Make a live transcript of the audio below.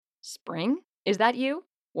Spring? Is that you?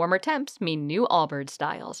 Warmer temps mean new Allbirds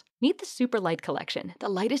styles. Meet the Super Light Collection, the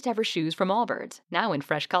lightest ever shoes from Allbirds, now in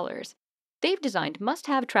fresh colors. They've designed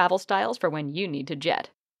must-have travel styles for when you need to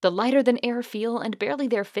jet. The lighter-than-air feel and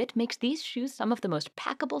barely-there fit makes these shoes some of the most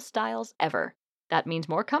packable styles ever. That means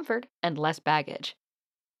more comfort and less baggage.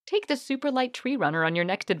 Take the Super Light Tree Runner on your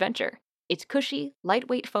next adventure. Its cushy,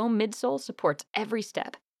 lightweight foam midsole supports every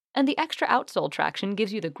step, and the extra outsole traction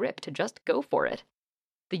gives you the grip to just go for it.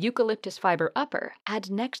 The eucalyptus fiber upper adds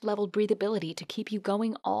next-level breathability to keep you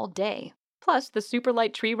going all day. Plus, the Super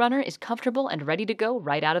Light Tree Runner is comfortable and ready to go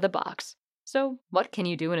right out of the box. So, what can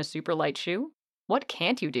you do in a super light shoe? What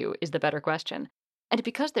can't you do is the better question. And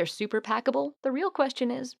because they're super packable, the real question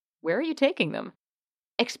is, where are you taking them?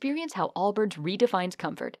 Experience how Allbirds redefines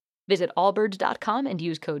comfort. Visit allbirds.com and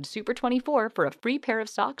use code SUPER24 for a free pair of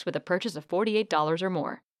socks with a purchase of $48 or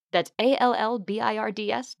more. That's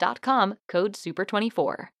ALLBIRDS.com, code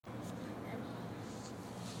SUPER24.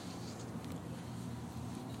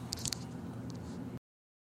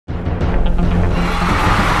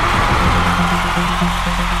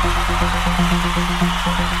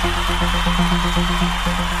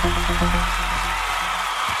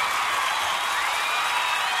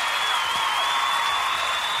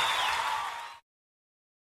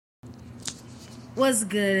 What's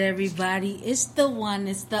good, everybody? It's the one,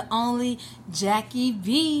 it's the only Jackie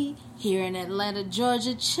B here in Atlanta,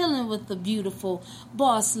 Georgia, chilling with the beautiful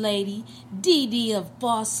boss lady, DD of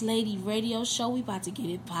Boss Lady Radio Show. We about to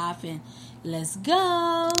get it popping. Let's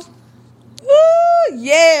go. Woo,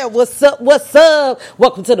 yeah, what's up, what's up?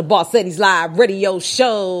 Welcome to the Boss Ladies Live Radio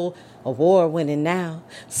Show. Award-winning now,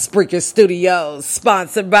 Spreaker Studios,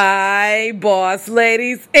 sponsored by Boss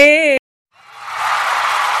Ladies Inc.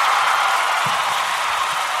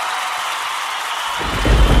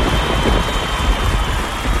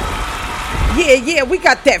 Yeah, we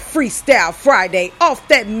got that Freestyle Friday off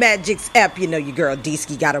that Magix app. You know your girl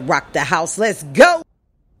D-Ski gotta rock the house. Let's go.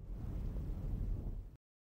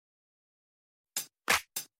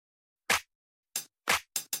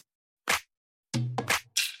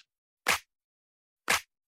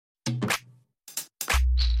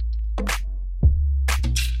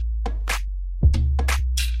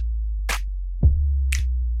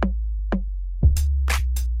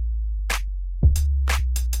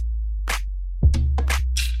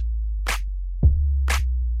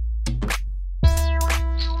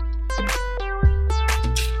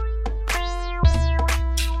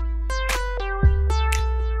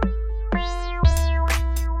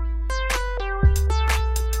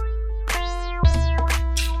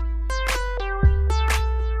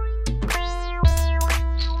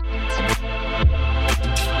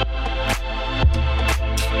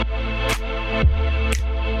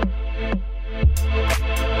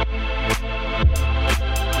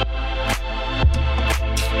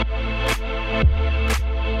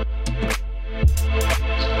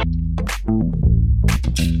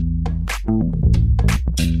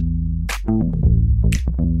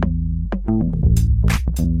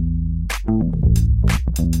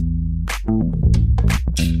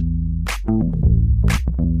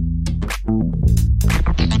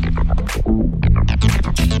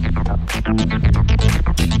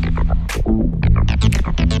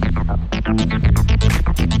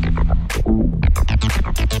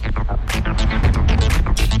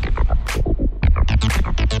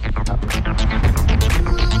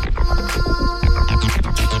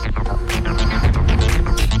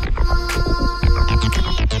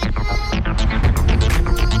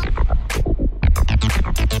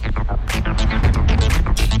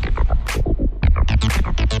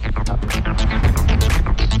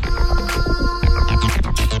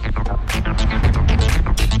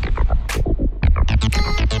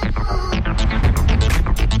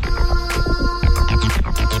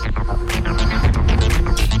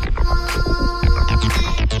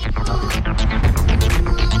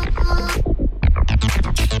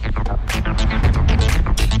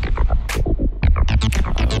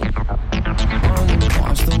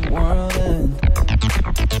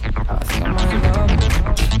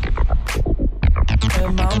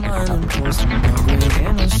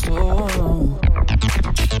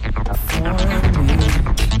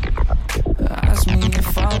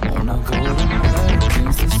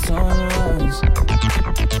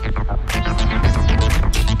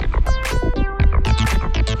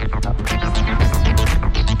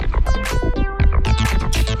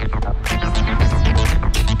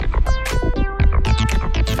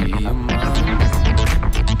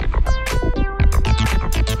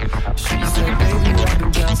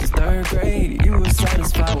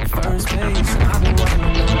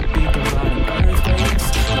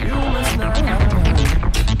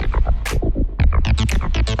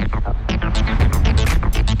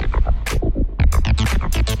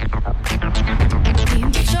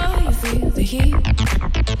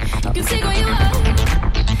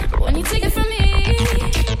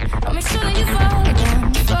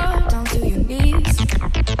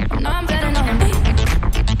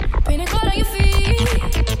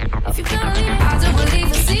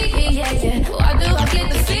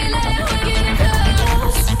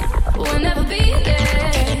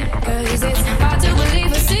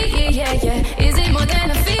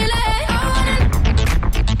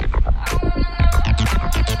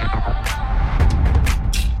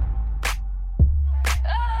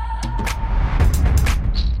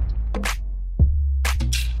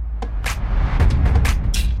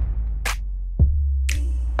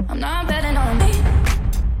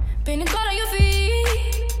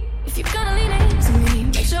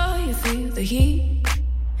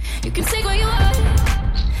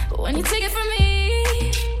 you take it from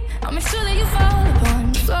me, I'll make sure that you fall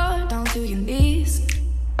upon the floor, down to your knees.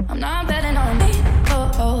 I'm not betting on me,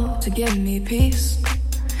 to give me peace.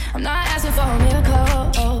 I'm not asking for a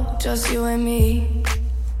miracle, just you and me.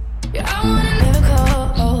 Yeah, I want a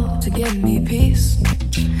miracle, to give me peace.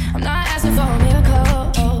 I'm not asking for a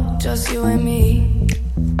miracle, just you and me.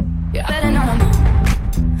 Yeah, betting on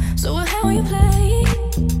me. So how will you play?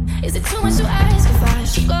 Is it too much to ask if I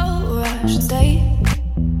should go or I should stay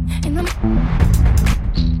in the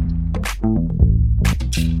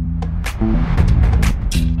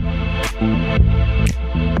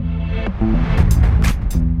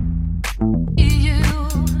you?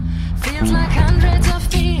 Feels like hundreds of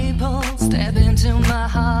people step into my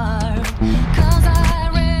heart, 'cause I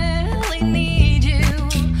really need you,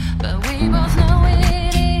 but we both know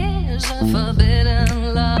it is a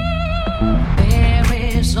forbidden love. There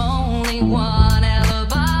is only one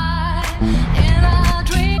alibi in our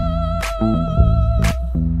dream,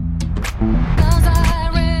 'cause I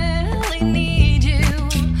really need you,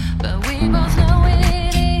 but we both know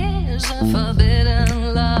it is a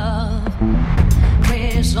forbidden love.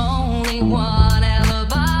 There's only one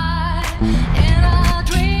alibi in our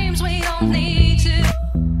dreams, we don't need to.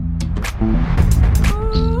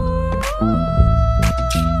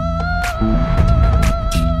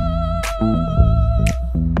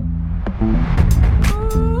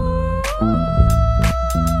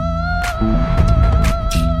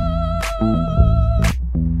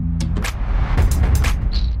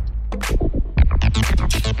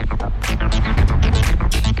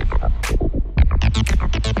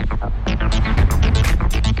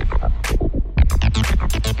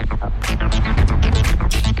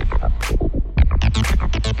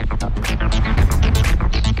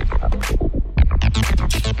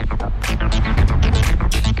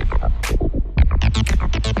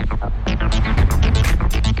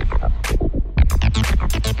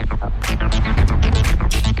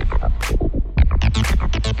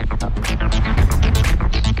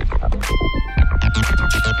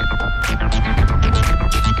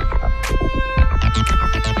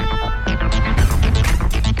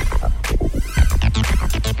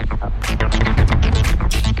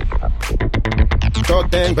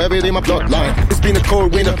 Thing buried in my bloodline. It's been a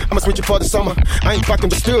cold winter, I'ma switch it for the summer. I ain't packing,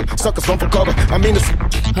 but still, suckers run for cover. I mean, it's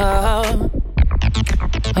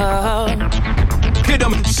hit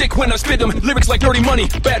them, sick when I spit them. Lyrics like dirty money,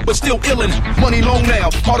 bad but still illin'. Money long now,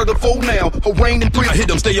 harder to fold now. A rain and breathe. I hit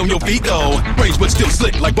them, stay on your feet though. Range but still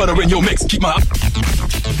slick like butter in your mix. Keep my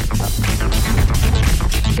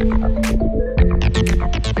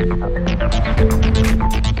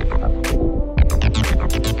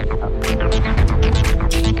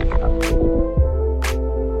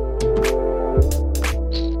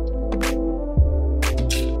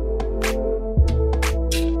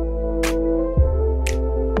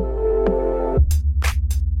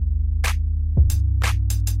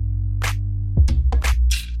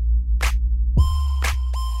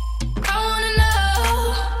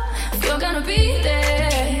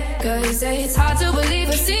it's hard to believe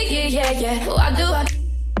or see it, yeah. Oh, I do.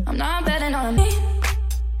 I'm not betting on me.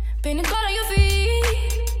 Painting cold on your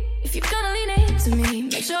feet. If you're gonna lean into me,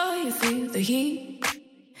 make sure you feel the heat.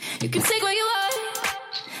 You can take what you want,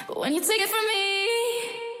 but when you take it from me,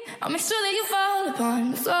 I'll make sure that you fall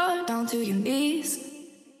upon the floor, down to your knees.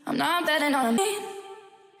 I'm not betting on me.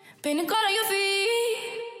 Painting cold on your feet.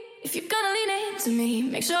 If you're gonna lean into me,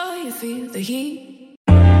 make sure you feel the heat.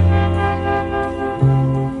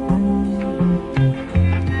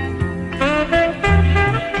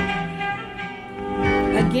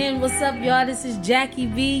 Again, what's up, y'all? This is Jackie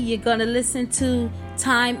V. You're gonna listen to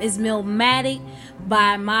Time Is Millmatic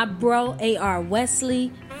by my bro A.R.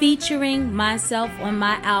 Wesley, featuring myself on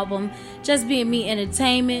my album Just Being Me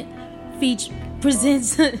Entertainment.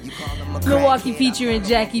 Presents Milwaukee featuring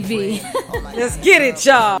Jackie V. Let's get it,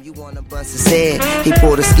 y'all. You wanna bust his head? He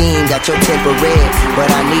pulled a scheme, got your temper red. But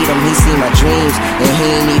I need him, he see my dreams, and he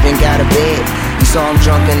ain't even got a bed. You saw him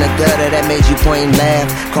drunk in the gutter, that made you point and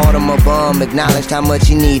laugh. Called him a bum, acknowledged how much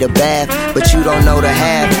he need a bath. But you don't know the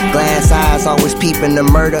half. Glass eyes, always peeping the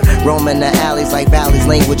murder. Roaming the alleys like Valley's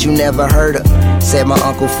language you never heard of. Said my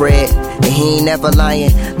Uncle Fred, and he ain't never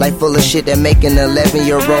lying. Life full of shit that make an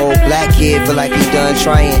 11-year-old black kid feel like he done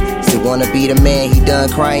trying. Still wanna be the man, he done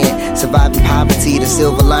crying. Surviving poverty, the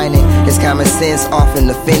silver lining. His common sense often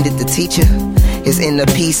offended the teacher. His inner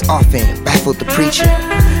peace often baffled the preacher.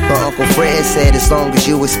 But Uncle Fred said as long as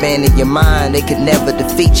you expanded your mind, they could never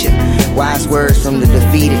defeat you. Wise words from the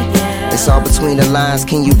defeated. It's all between the lines,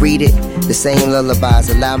 can you read it? The same lullabies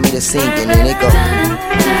allow me to sing it, and it goes.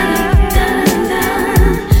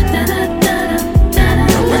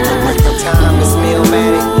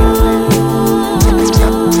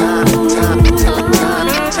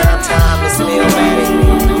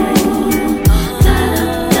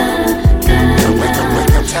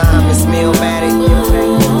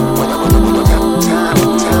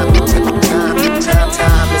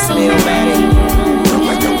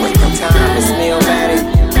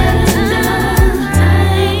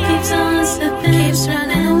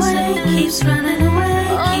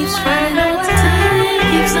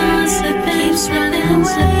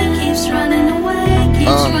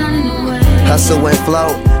 hustle and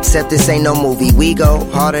flow. Except this ain't no movie. We go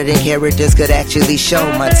harder than characters could actually show.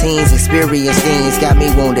 My teens experience things got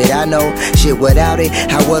me wounded. I know shit without it.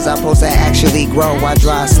 How was I supposed to actually grow? I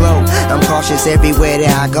drive slow. I'm cautious everywhere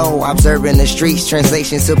that I go. Observing the streets,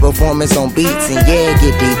 translations to performance on beats. And yeah,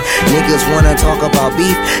 get deep. Niggas wanna talk about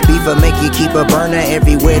beef. Beef will make you keep a burner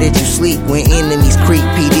everywhere that you sleep. When enemies creep,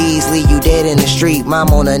 PDs leave you dead in the street. Mom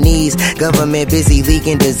on her knees, government busy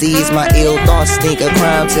leaking disease. My ill thoughts think of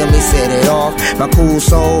crime, tell me set it off. My cool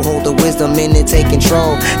soul hold the wisdom in it, take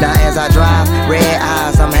control. Now as I drive, red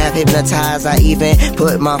eyes, I'm half hypnotized. I even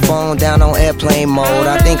put my phone down on airplane mode.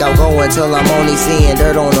 I think I'll go until I'm only seeing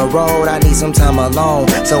dirt on the road. I need some time alone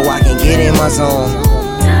so I can get in my zone.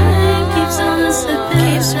 Time keeps on slipping,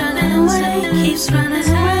 keeps running away, keeps running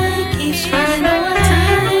away, keeps running away.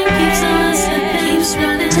 Time keeps on slipping, keeps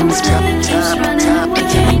running away, keeps running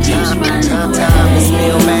away, keeps running away. Time is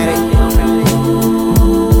Millmatic. Time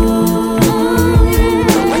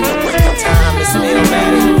is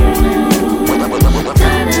Millmatic.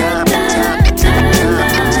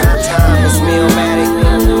 Time is Millmatic. Time is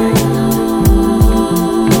Millmatic.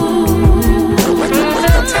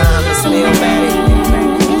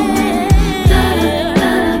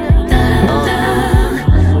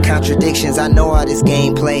 Contradictions, I know how this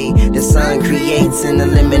game played. The sun creates and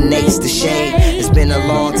eliminates the shade. It's been a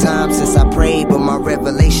long time since I prayed, but my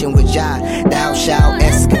revelation was Jah. Thou shalt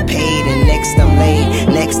escapade, and next I'm laid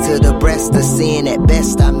next to the breast of sin. At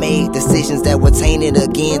best I made decisions that were tainted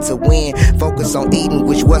again to win. Focus on eating,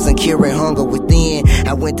 which wasn't curing hunger within.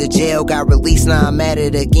 I went to jail, got released, now I'm at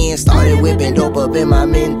it again. Started whipping dope up in my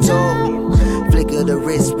mental. Flick of the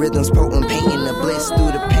wrist, rhythms potent, painting the bliss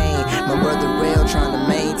through the pain. My brother rail trying to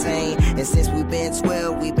maintain. And since we've been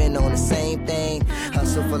 12, we've been on the same thing.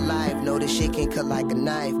 Hustle for life, know this shit can cut like a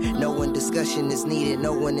knife. No one discussion is needed,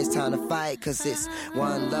 no one is time to fight. Cause it's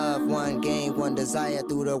one love, one game, one desire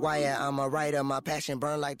through the wire. I'm a writer, my passion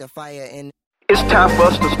burn like the fire. And it's time for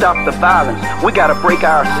us to stop the violence. We gotta break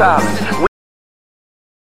our silence.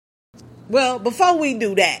 Well, before we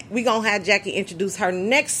do that, we're going to have Jackie introduce her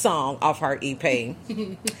next song off her EP.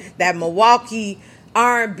 That Milwaukee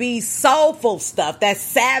R&B soulful stuff, that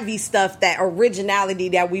savvy stuff, that originality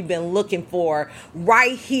that we've been looking for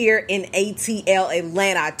right here in ATL,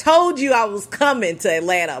 Atlanta. I told you I was coming to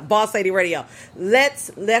Atlanta. Boss Lady Radio.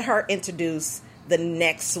 Let's let her introduce the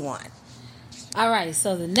next one. All right,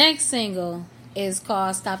 so the next single is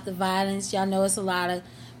called Stop the Violence. Y'all know it's a lot of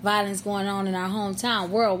violence going on in our hometown,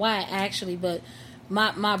 worldwide actually, but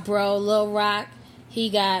my bro Lil Rock, he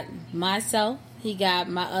got myself, he got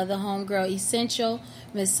my other homegirl Essential,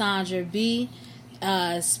 Miss Sandra B,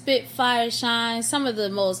 Spitfire Shine, some of the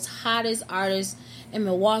most hottest artists in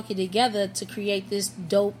Milwaukee together to create this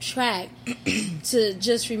dope track to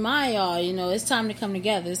just remind y'all, you know, it's time to come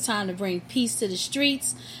together. It's time to bring peace to the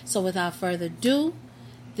streets. So without further ado,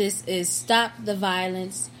 this is Stop the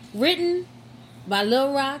Violence, written by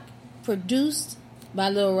Lil Rock, produced by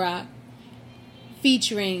Lil Rock,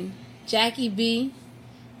 featuring Jackie B,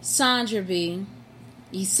 Sandra B,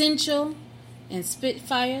 Essential, and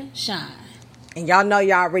Spitfire Shine. And y'all know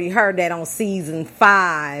y'all already heard that on season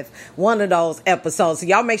 5, one of those episodes. So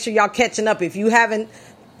y'all make sure y'all catching up. If you haven't,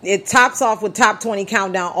 it tops off with Top 20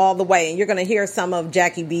 Countdown all the way. And you're going to hear some of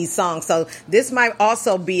Jackie B's songs. So this might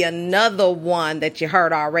also be another one that you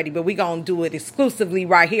heard already. But we're going to do it exclusively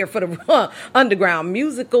right here for the Underground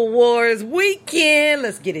Music Awards weekend.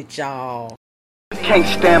 Let's get it, y'all. Can't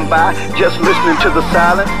stand by just listening to the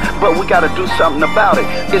silence, but we gotta do something about it.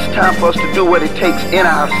 It's time for us to do what it takes in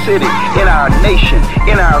our city, in our nation,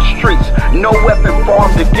 in our streets. No weapon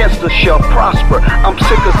formed against us shall prosper. I'm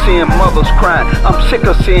sick of seeing mothers crying. I'm sick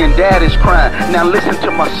of seeing daddies crying. Now listen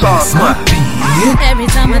to my song cry. Every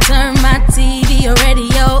time I turn my TV or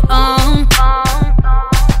radio on, I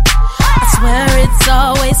swear it's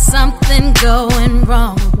always something going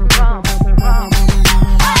wrong.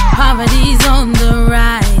 Poverty's on the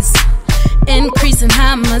rise, increasing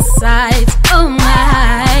homicides. Oh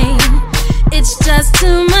my, it's just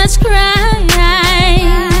too much crime.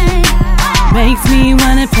 Makes me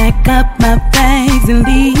wanna pack up my bags and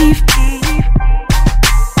leave.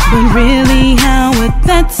 But really, how would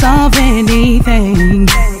that solve anything?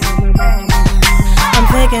 I'm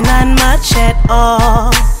thinking not much at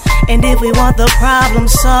all. And if we want the problem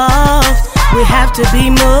solved, we have to be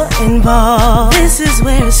more involved. This is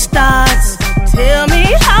where it starts. Tell me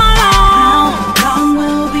how long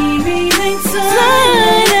will we remain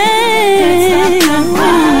silent?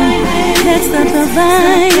 Let's stop the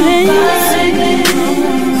violence.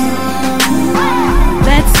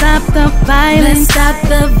 Let's stop the violence. Let's stop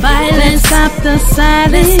the violence. Let's stop the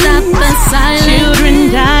silence. Let's stop the silence. Children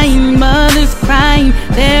dying, mothers crying.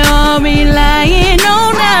 They're all relying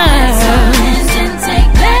on us. Let's hold hands. Take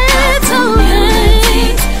back our community.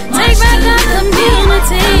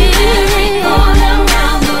 All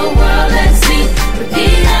around the world, let's see.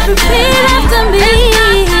 Repeat after me.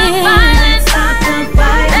 Let's stop the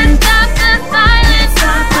violence. Let's stop the violence.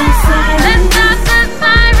 Stop the silence. Let's stop the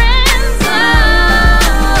sirens.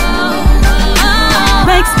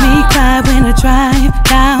 Makes me cry when I drive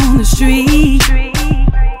down the street.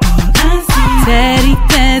 All I see, teddy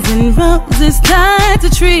bears and roses tied to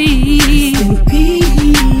trees.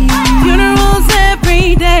 Funerals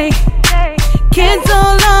every day. Kids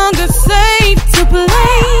no longer safe to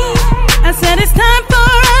play. I said it's time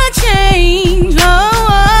for a change.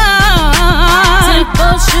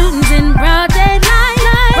 Temple shootings in broad daylight.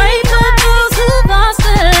 Pray for those who lost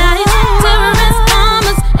their lives. Terrorist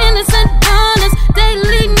bombers, innocent runners.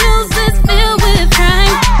 Daily news is filled with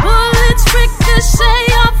crime. Bullets ricochet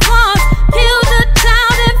off walls. Killed a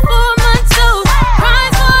child at 4 months old.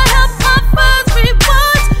 Cries for help, my first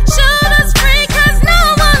rewards. Shoot us free, 'cause no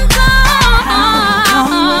one told. How long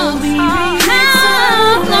will we be so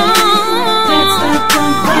long? Let's stop the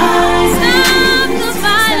violence.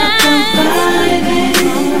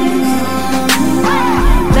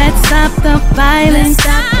 Let's stop the violence.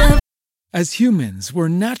 As humans, we're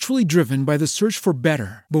naturally driven by the search for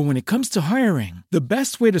better. But when it comes to hiring, the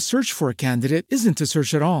best way to search for a candidate isn't to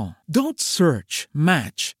search at all. Don't search,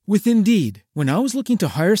 match with Indeed. When I was looking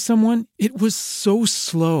to hire someone, it was so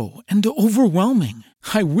slow and overwhelming.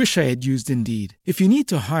 I wish I had used Indeed. If you need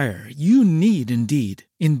to hire, you need Indeed.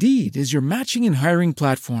 Indeed is your matching and hiring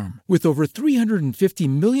platform with over 350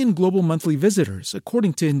 million global monthly visitors,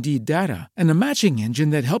 according to Indeed data, and a matching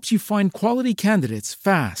engine that helps you find quality candidates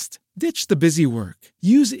fast. Ditch the busy work.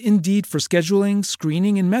 Use Indeed for scheduling,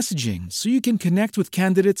 screening, and messaging so you can connect with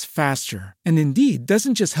candidates faster. And Indeed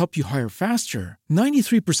doesn't just help you hire faster.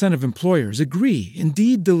 93% of employers agree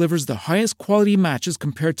Indeed delivers the highest quality matches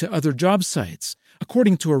compared to other job sites,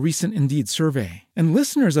 according to a recent Indeed survey. And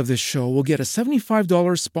listeners of this show will get a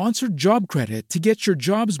 $75 sponsored job credit to get your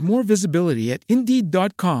jobs more visibility at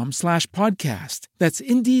Indeed.com/podcast. That's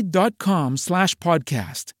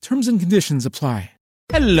Indeed.com/podcast. Terms and conditions apply.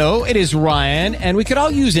 Hello, it is Ryan, and we could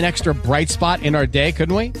all use an extra bright spot in our day,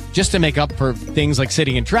 couldn't we? Just to make up for things like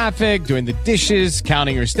sitting in traffic, doing the dishes,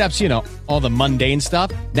 counting your steps, you know, all the mundane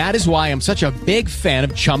stuff. That is why I'm such a big fan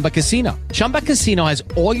of Chumba Casino. Chumba Casino has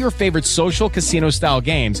all your favorite social casino-style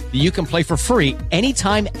games that you can play for free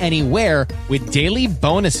anytime, anywhere with daily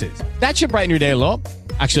bonuses. That should brighten your day a little.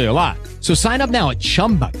 Actually, a lot. So sign up now at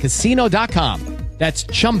ChumbaCasino.com. That's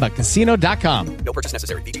ChumbaCasino.com. No purchase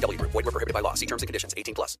necessary. VGW Group. Void where prohibited by law. See terms and conditions.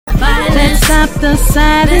 18+. Let's stop the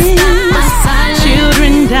silence.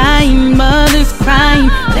 Children dying, mothers crying.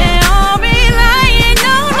 They're all relying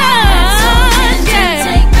on us. Yeah.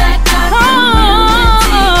 Take back our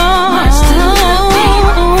community. March to the beat.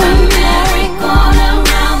 From every corner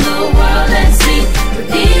around the world, let's see.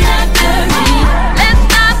 Repeat after me. Let's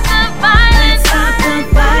stop the violence. Stop the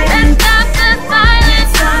violence. Let's stop the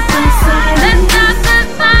silence. Stop the silence. Let's stop the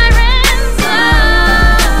sirens.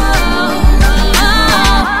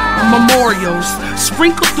 Memorials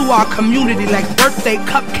sprinkled through our community like birthday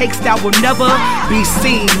cupcakes that will never be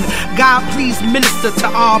seen. God, please minister to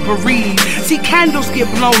our bereaved. See, candles get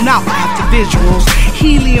blown out after visuals.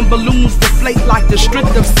 Helium balloons deflate like the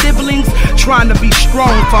strength of siblings trying to be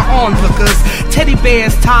strong for onlookers. Teddy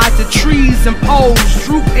bears tied to trees and poles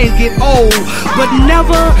droop and get old, but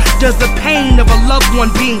never does the pain of a loved one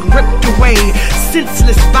being ripped away.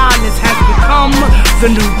 Senseless violence has become the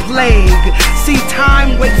new plague. See,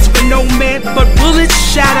 time waits for no man, but bullets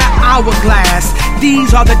shatter hourglass.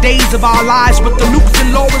 These are the days of our lives, but the Lukes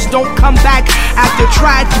and Lauras don't come back after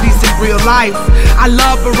tragedies in real life. I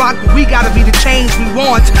love Barack, but we gotta be the change we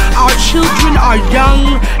want. Our children are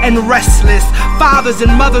young and restless. Fathers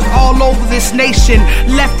and mothers all over this nation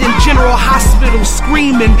left in general hospitals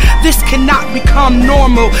screaming, this cannot become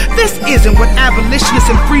normal. This isn't what abolitionists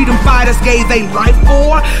and freedom fighters gave their life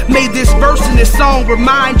for. May this verse in this song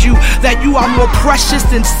remind you that you are more precious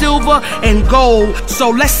than silver and gold. So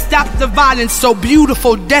let's stop the violence so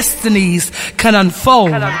beautiful destinies can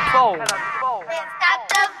unfold. Let's stop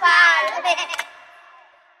the violence.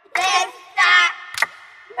 Let's stop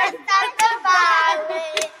the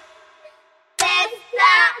violence.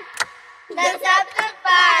 Let's stop the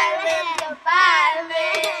violence.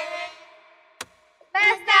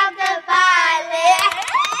 Let's stop the violence.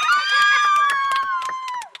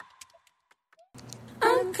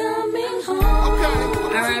 I'm coming home.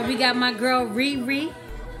 All right, we got my girl Riri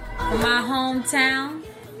from my hometown,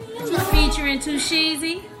 featuring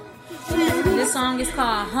Tusheezy. This song is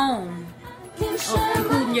called Home,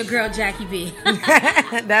 including your girl Jackie B.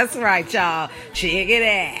 That's right, y'all. Check it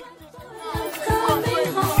out.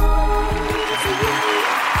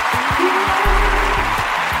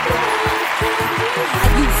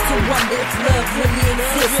 I wonder if love really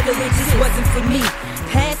exists, but it just wasn't for me.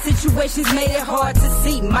 Past situations made it hard to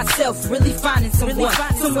see myself really finding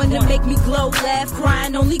someone to make me glow, laugh,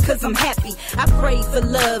 crying only cause I'm happy. I prayed for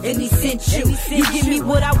love and he sent you. You give me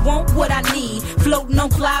what I want, what I need. Floating on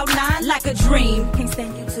cloud nine like a dream. Can't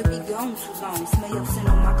stand you to be gone too long. Smell your scent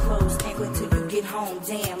on my clothes. Can't wait till you get home.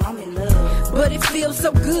 Damn, I'm in love. But it feels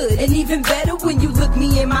so good and even better when you look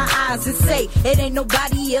me in my eyes and say, it ain't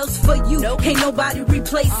nobody else for you. Can't nobody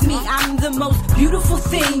replace me. I'm the most beautiful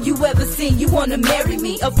thing you ever seen. You wanna marry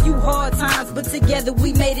me? A few hard times, but together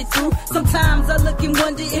we made it through. Sometimes I look and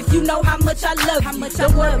wonder if you know how much I love you.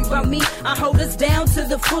 Don't worry about me, I hold us down to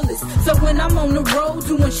the fullest. So when I'm on the road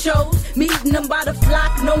doing shows, meeting them by the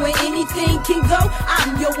flock, knowing anything can go,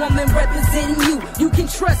 I'm your woman representing you. You can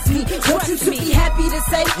trust me. Want you to be happy to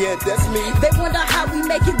say, yeah, that's me. They wonder how we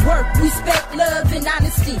make it work. Respect, love, and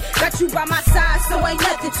honesty. Got you by my side, so ain't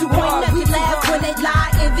nothing too hard. We laugh when they lie,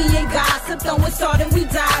 envy and gossip. Throwing salt and we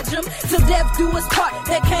dodge them. Till death do us part.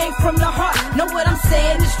 That came from the heart. Know what I'm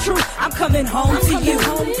saying is true. I'm coming home to you.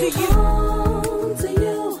 Home to you. Home to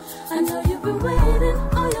you. I know you've been waiting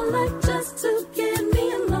all your life just to get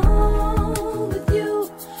me alone with you.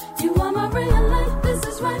 You are my real life. This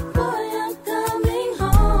is right, boy. I'm coming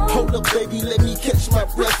home. Hold up, baby. Let me catch my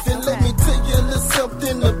breath and let me tell you a little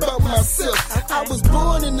something about myself. I was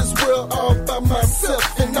born in this world all by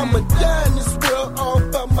myself, and I'ma die in this world all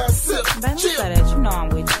by myself. You know I'm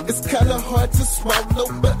with you. It's kinda hard to swallow,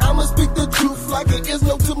 but I'ma speak the truth like it is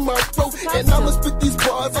no tomorrow. And I'ma spit these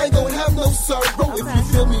bars, I ain't gon' have no sorrow. If you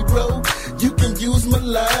feel me, bro, you can use my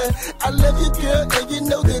line. I love you, girl, and you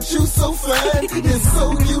know that you so fine. It's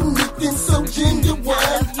so unique and so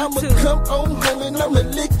genuine. I'ma come on home and I'ma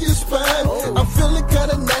lick your spine. I'm feeling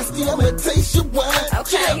kinda nasty, I'ma taste your wine.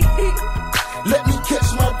 Okay. Let me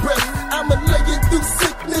catch my breath. I'ma lay you through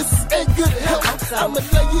sickness and good health. I'ma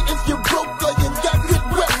lay you if you're broke or you got good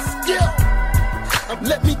rest. Yeah.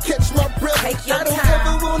 Let me catch my breath. I don't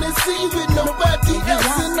ever wanna see you with nobody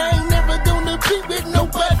else, and I ain't never gonna be with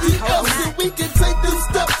nobody else. And we can take them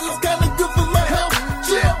steps. It's kinda good for my health.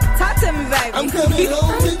 Yeah. Talk to me, baby. I'm coming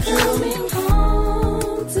home to you. Coming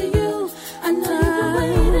home to you. I know you've been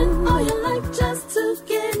waiting all your life just to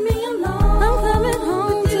get me alone. I'm coming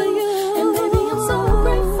home to you. And baby, I'm so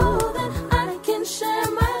grateful that I can share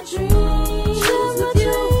my dreams with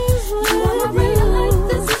you. You are my real life.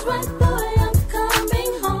 This is right, boy. I'm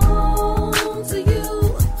coming home to you.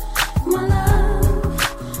 My love,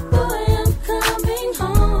 boy, I'm coming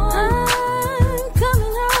home. I'm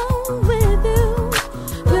coming home with you,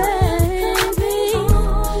 baby,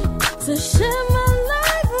 to share my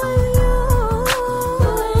life with you.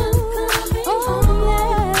 Oh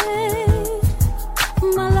yeah,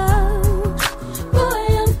 my love, boy,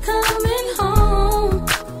 I'm coming home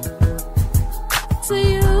to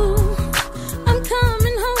you. I'm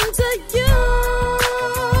coming home to you.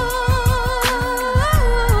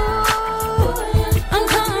 I'm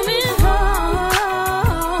coming home.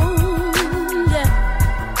 Yeah.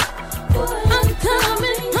 I'm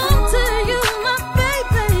coming home to you, my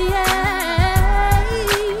baby. Yeah.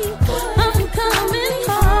 I'm coming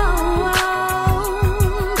home.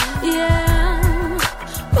 Yeah.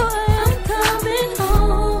 Boy, I'm coming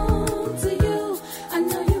home to you. I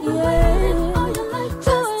know you've been waiting all your life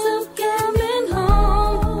just to get me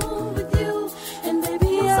home with you. And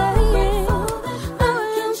baby, I'm so grateful that I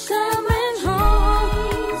can share my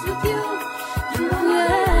dreams with you. You are my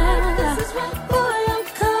life. This is right, boy. I'm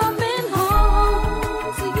coming home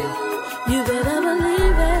to you. You better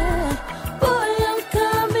believe it, boy. I'm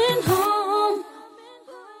coming home.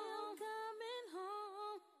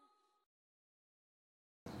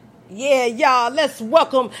 Yeah, y'all, let's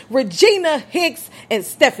welcome Regina Hicks and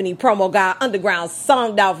Stephanie Promo Guy Underground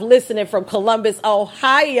Songed Off, listening from Columbus,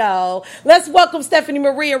 Ohio. Let's welcome Stephanie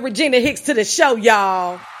Marie and Regina Hicks to the show,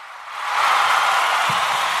 y'all.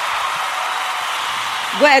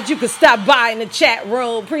 Glad you could stop by in the chat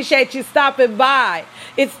room. Appreciate you stopping by.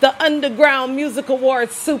 It's the Underground Music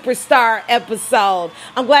Awards Superstar episode.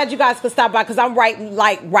 I'm glad you guys could stop by because I'm right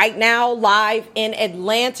now live in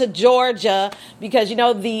Atlanta, Georgia, because you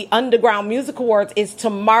know the Underground Music Awards is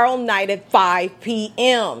tomorrow night at 5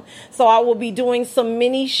 p.m. So I will be doing some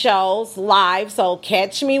mini shows live. So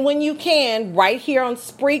catch me when you can, right here on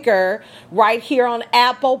Spreaker, right here on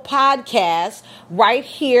Apple Podcasts, right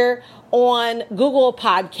here on Google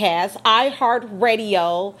Podcasts,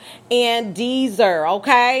 iHeartRadio, and Deezer,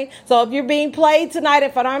 okay? So if you're being played tonight,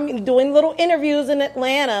 if I'm doing little interviews in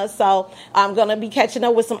Atlanta, so I'm going to be catching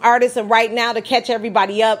up with some artists, and right now to catch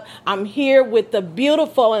everybody up, I'm here with the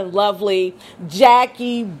beautiful and lovely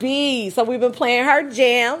Jackie B. So we've been playing her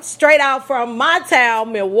jam straight out from my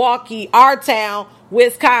town, Milwaukee, our town,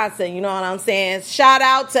 Wisconsin. You know what I'm saying? Shout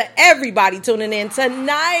out to everybody tuning in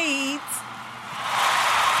tonight.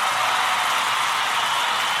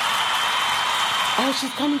 Oh,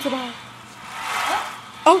 she's coming tomorrow.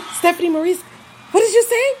 Oh, Stephanie Marie. What did you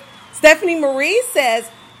say? Stephanie Marie says,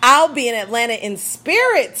 I'll be in Atlanta in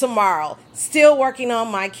spirit tomorrow. Still working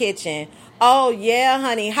on my kitchen. Oh, yeah,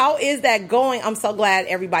 honey. How is that going? I'm so glad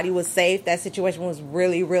everybody was safe. That situation was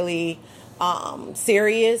really, really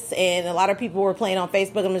serious, and a lot of people were playing on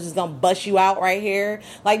Facebook. I'm just gonna bust you out right here.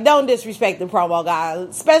 Like, don't disrespect the promo guy,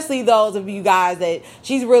 especially those of you guys that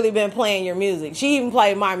she's really been playing your music. She even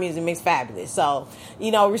played my music, Mix Fabulous. So,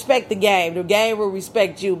 you know, respect the game. The game will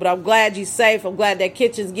respect you. But I'm glad you're safe. I'm glad that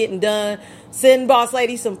kitchen's getting done. Send Boss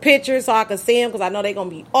Lady some pictures so I can see them, because I know they're gonna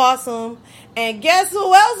be awesome. And guess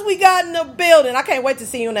who else we got in the building? I can't wait to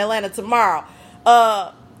see you in Atlanta tomorrow.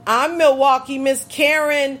 I'm Milwaukee, Miss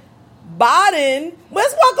Karen Biden.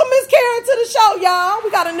 Let's welcome Miss Karen to the show, y'all.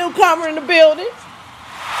 We got a newcomer in the building.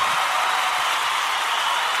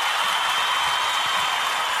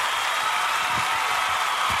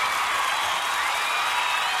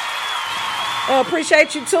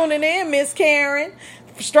 Appreciate you tuning in, Miss Karen.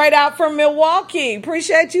 Straight out from Milwaukee.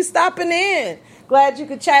 Appreciate you stopping in. Glad you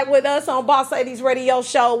could chat with us on Boss Ladies Radio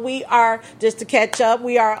Show. We are, just to catch up,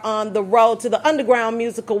 we are on the road to the Underground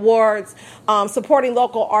Music Awards, supporting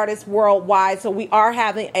local artists worldwide. So we are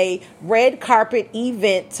having a red carpet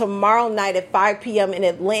event tomorrow night at 5 p.m. in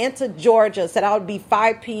Atlanta, Georgia. So that would be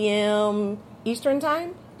 5 p.m. Eastern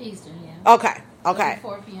time? Eastern, yeah. Okay.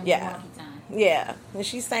 4 p.m. Yeah. Milwaukee time. Yeah, and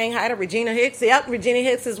she's saying hi to Regina Hicks. Yep, Regina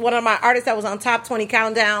Hicks is one of my artists that was on Top 20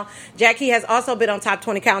 Countdown. Jackie has also been on Top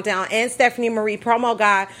 20 Countdown, and Stephanie Marie, promo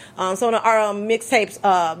guy. So on our mixtapes,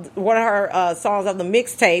 one of her songs of the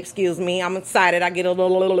mixtape, excuse me, I'm excited. I get a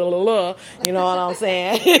little, you know what I'm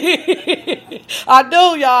saying? I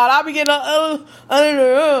do, y'all. I be getting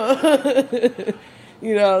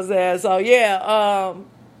you know what I'm saying? So, yeah,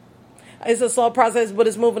 it's a slow process, but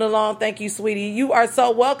it's moving along. Thank you, sweetie. You are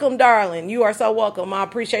so welcome, darling. You are so welcome. I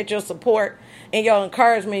appreciate your support and your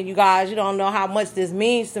encouragement, you guys. You don't know how much this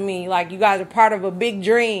means to me. Like, you guys are part of a big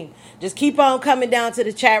dream. Just keep on coming down to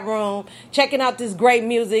the chat room, checking out this great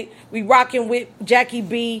music. We rocking with Jackie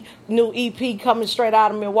B, new EP coming straight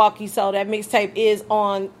out of Milwaukee. So that mixtape is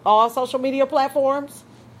on all social media platforms.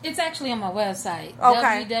 It's actually on my website.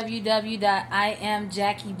 Okay.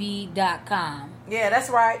 www.IamJackieB.com. Yeah, that's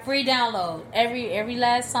right. Free download. Every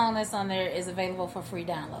last song that's on there is available for free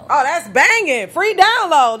download. Oh, that's banging. Free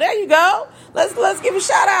download. There you go. Let's give a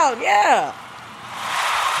shout out. Yeah.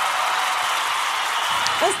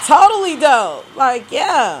 That's totally dope. Like,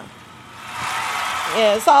 yeah.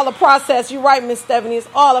 Yeah, it's all a process. You're right, Miss Stephanie. It's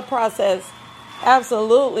all a process.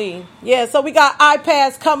 Absolutely. Yeah, so we got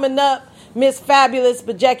iPads coming up. Miss Fabulous,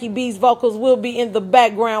 but Jackie B's vocals will be in the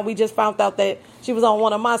background. We just found out that she was on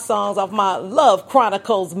one of my songs off my Love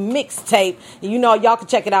Chronicles mixtape. And you know, y'all can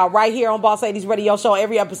check it out right here on Boss Ladies Radio Show.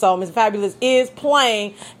 Every episode, Miss Fabulous is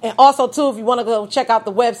playing. And also, too, if you want to go check out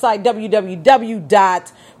the website,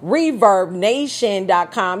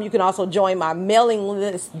 www.reverbnation.com. You can also join my mailing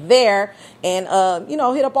list there and, you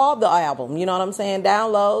know, hit up all the album. You know what I'm saying?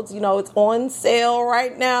 Downloads. You know, it's on sale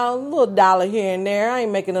right now. A little dollar here and there. I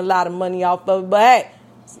ain't making a lot of money off of it, but hey,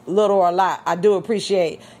 little or a lot, I do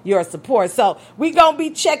appreciate your support. So we gonna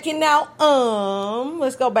be checking out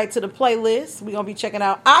let's go back to the playlist. We gonna be checking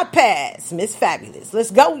out iPads, Miss Fabulous.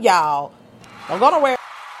 Let's go, y'all. Don't go nowhere.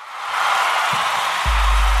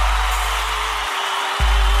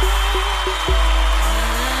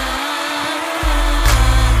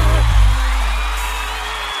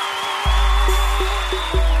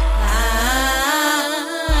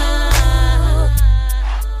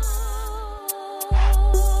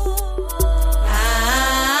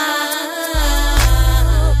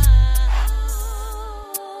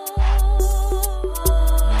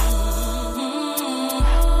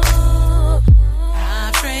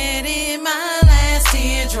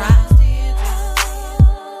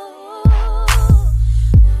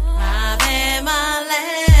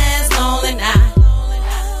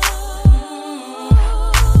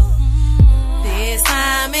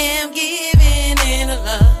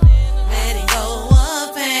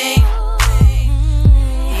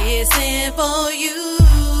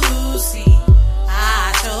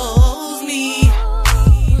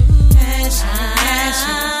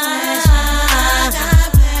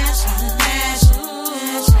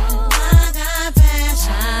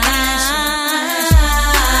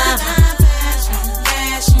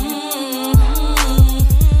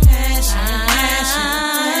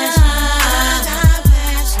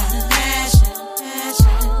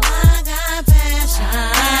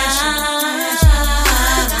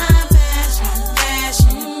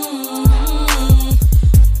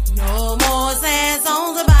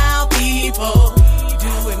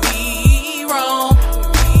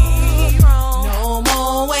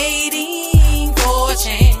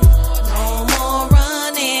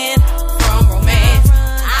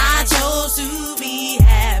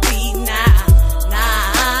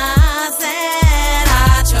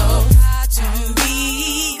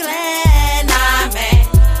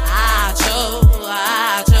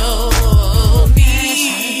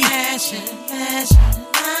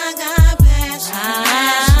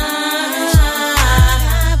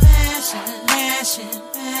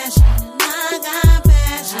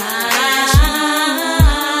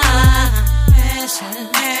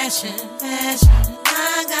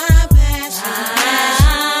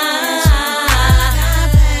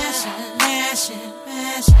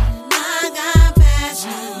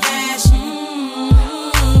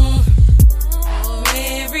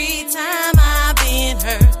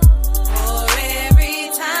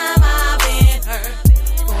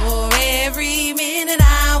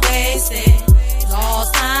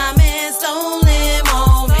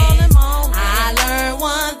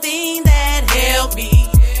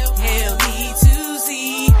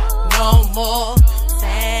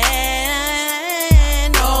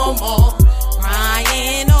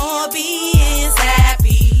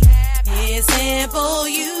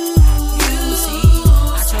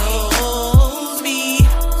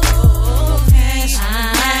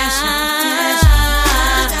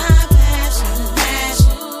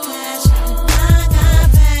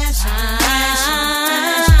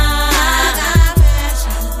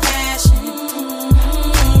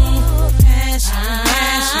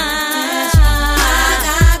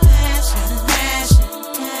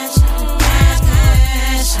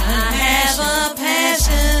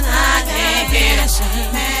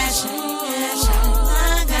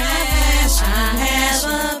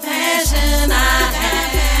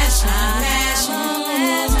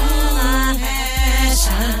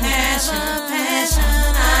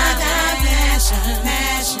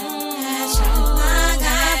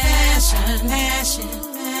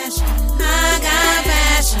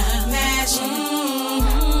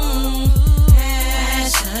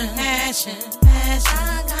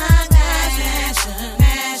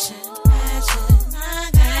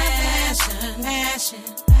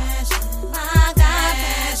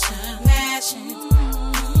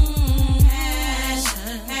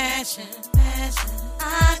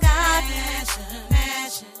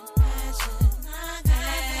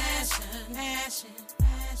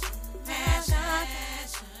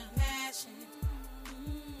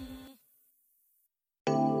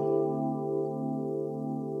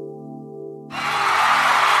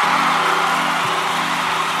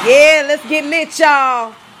 Yeah, let's get lit,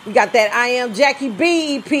 y'all. We got that I Am Jackie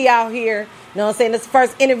B EP out here. You know what I'm saying? This is the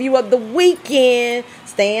first interview of the weekend.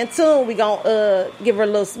 Stay tuned. We gonna give her a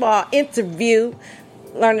little small interview,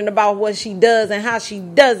 learning about what she does and how she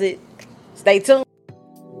does it. Stay tuned.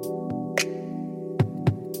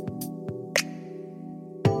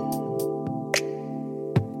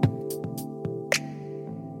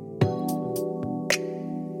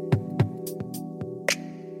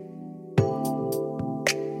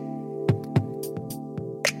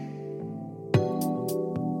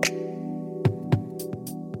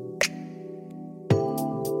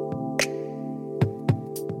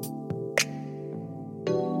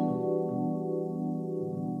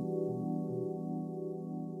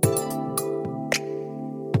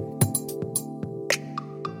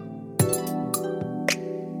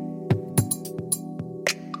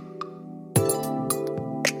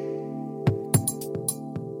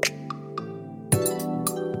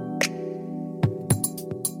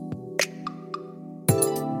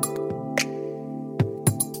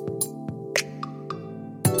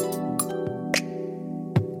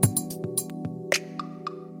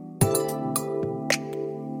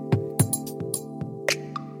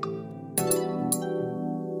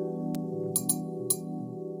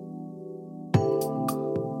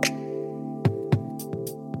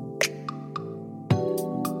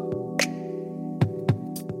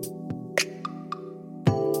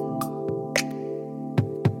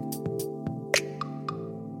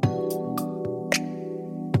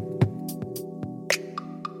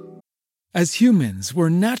 As humans, we're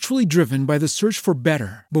naturally driven by the search for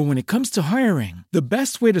better. But when it comes to hiring, the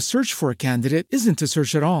best way to search for a candidate isn't to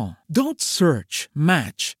search at all. Don't search,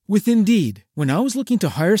 match with Indeed. When I was looking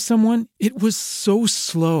to hire someone, it was so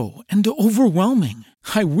slow and overwhelming.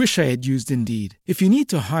 I wish I had used Indeed. If you need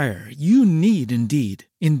to hire, you need Indeed.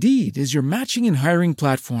 Indeed is your matching and hiring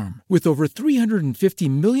platform with over 350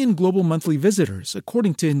 million global monthly visitors,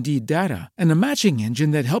 according to Indeed data, and a matching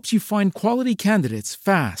engine that helps you find quality candidates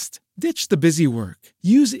fast. Ditch the busy work.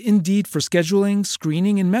 Use Indeed for scheduling,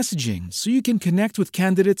 screening, and messaging so you can connect with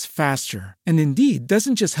candidates faster. And Indeed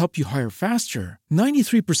doesn't just help you hire faster.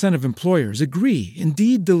 93% of employers agree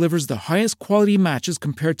Indeed delivers the highest quality matches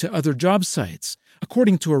compared to other job sites,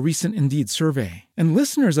 according to a recent Indeed survey. And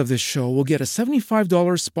listeners of this show will get a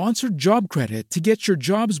 $75 sponsored job credit to get your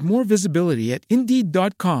jobs more visibility at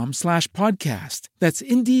Indeed.com/podcast. That's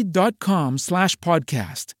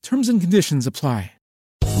Indeed.com/podcast. Terms and conditions apply.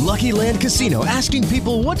 Lucky Land Casino, asking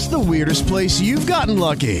people, what's the weirdest place you've gotten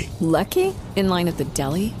lucky? Lucky? In line at the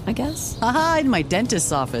deli, I guess? Aha, in my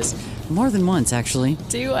dentist's office. More than once, actually.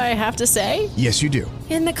 Do I have to say? Yes, you do.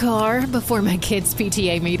 In the car before my kids'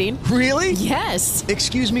 PTA meeting. Really? Yes.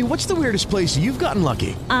 Excuse me, what's the weirdest place you've gotten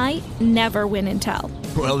lucky? I never win and tell.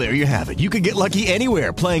 Well, there you have it. You can get lucky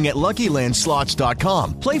anywhere, playing at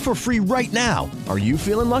LuckyLandSlots.com. Play for free right now. Are you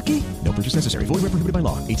feeling lucky? No purchase necessary. Void where prohibited by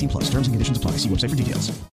law. 18+. Terms and conditions apply. See website for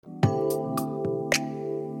details.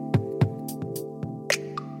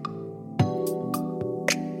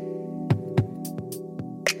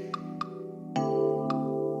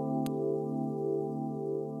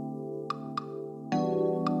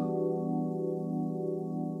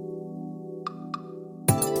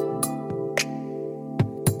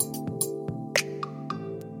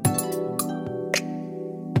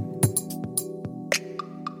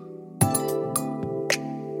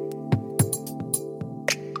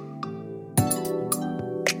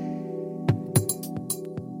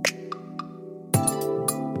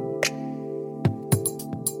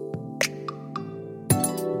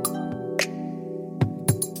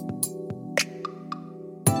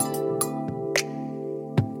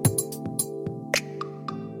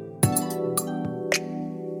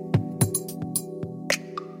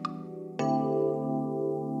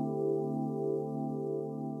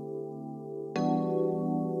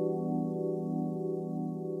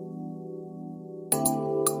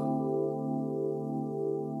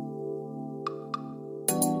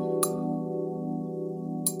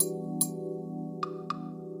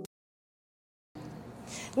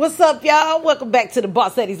 What's up, y'all? Welcome back to the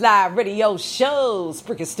Boss Ladies Live Radio Show,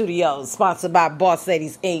 Spreaker Studios, sponsored by Boss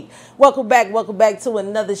Ladies Inc. Welcome back to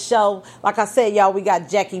another show. Like I said, y'all, we got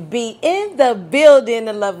Jackie B in the building,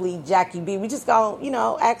 the lovely Jackie B. We just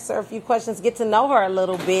gonna, ask her a few questions, get to know her a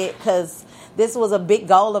little bit, because this was a big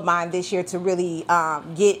goal of mine this year to really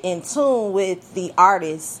get in tune with the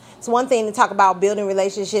artists. It's one thing to talk about building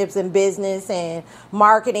relationships in business and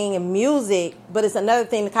marketing and music, but it's another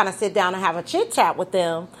thing to kind of sit down and have a chit chat with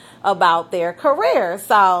them about their career.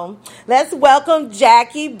 So let's welcome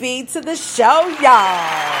Jackie B to the show, y'all.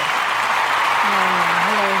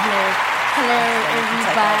 Hello,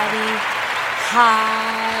 everybody.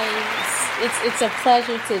 Hi. It's a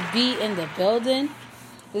pleasure to be in the building.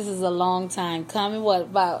 This is a long time coming. What,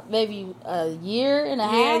 about maybe a year and a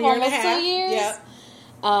half? Almost 2 years? Yep.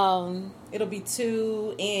 It'll be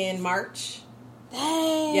 2 in March.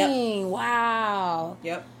 Dang! Yep. Wow!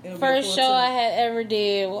 Yep. First show I had ever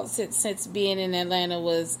did since being in Atlanta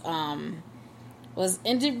was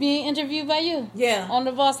being interviewed by you. Yeah. On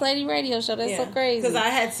the Boss Lady Radio Show. That's so crazy. Because I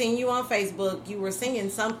had seen you on Facebook. You were singing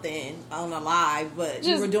something on a live, but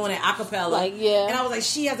you were doing it a cappella. And I was like,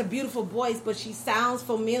 she has a beautiful voice, but she sounds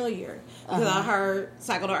familiar. Because I heard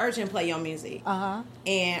Psycho the Urchin play your music.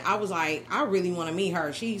 And I was like, I really want to meet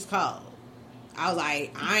her. She's cold. I was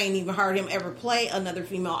like, I ain't even heard him ever play another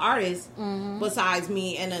female artist besides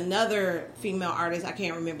me and another female artist. I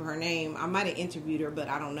can't remember her name. I might have interviewed her, but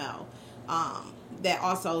I don't know. That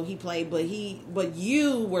also he played, but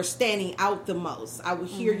you were standing out the most. I would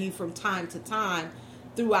hear you from time to time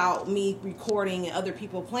throughout me recording and other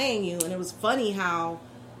people playing you, and it was funny how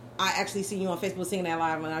I actually see you on Facebook singing that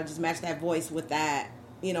live, and I just matched that voice with that,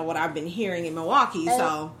 what I've been hearing in Milwaukee.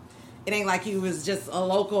 So it ain't like you was just a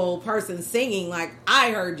local person singing. Like,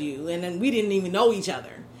 I heard you, and then we didn't even know each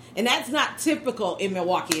other, and that's not typical in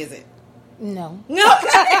Milwaukee, is it? No. Okay,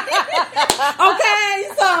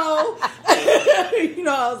 so you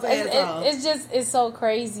know what I'm saying. It's so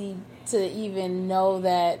crazy to even know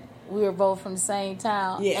that we were both from the same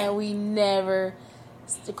town, and we never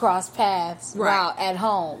crossed paths while at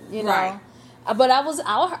home. Right. But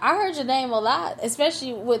I heard your name a lot,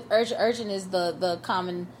 especially with Urchin. Urchin is the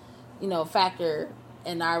common, factor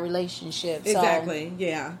in our relationship. Exactly.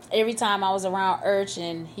 So every time I was around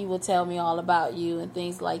Urchin, he would tell me all about you and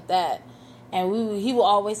things like that. And he would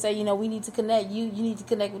always say, we need to connect. You need to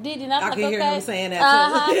connect with Diddy. And I was can hear him saying that too.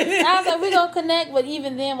 I was like, we're going to connect. But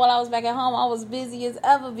even then, while I was back at home, I was busy as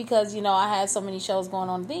ever because, I had so many shows going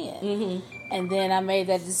on then. And then I made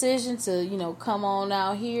that decision to, come on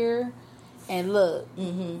out here and look.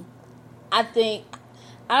 I think,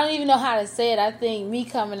 I don't even know how to say it. I think me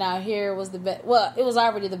coming out here was the best. Well, it was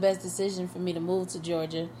already the best decision for me to move to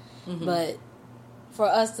Georgia. But for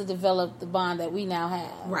us to develop the bond that we now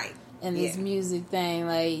have. Right. And this music thing,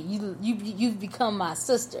 like you've become my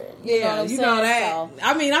sister. You know what I'm saying? That. So,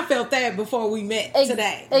 I mean, I felt that before we met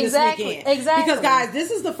today, this weekend. Exactly. Because guys, this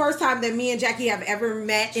is the first time that me and Jackie have ever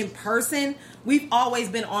met in person. We've always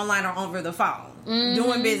been online or over the phone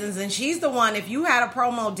doing business, and she's the one. If you had a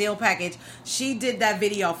promo deal package, she did that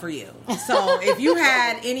video for you. So if you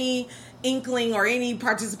had any inkling or any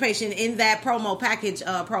participation in that promo package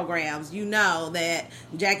programs, that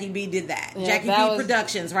Jackie B did that. Yeah, Jackie that B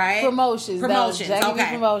Productions, right? Promotions. Jackie B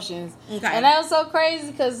Promotions. Okay. And that was so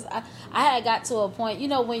crazy because I had got to a point,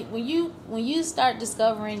 when you start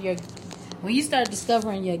discovering your when you start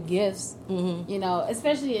discovering your gifts, you know,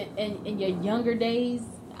 especially in your younger days,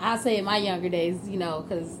 I say in my younger days, you know,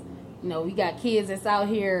 because, you know, we got kids that's out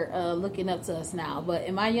here looking up to us now. But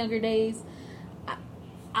in my younger days,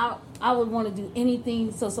 I would want to do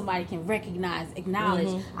anything so somebody can recognize,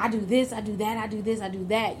 acknowledge, I do this, I do that, I do this, I do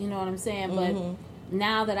that. You know what I'm saying? But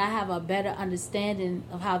now that I have a better understanding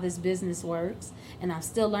of how this business works, and I'm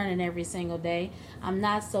still learning every single day, I'm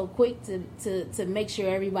not so quick to make sure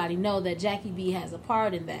everybody know that Jackie B has a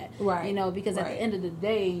part in that. Right. You know, because at the end of the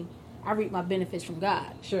day, I reap my benefits from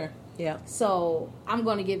God. Sure. Yeah. So I'm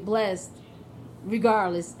going to get blessed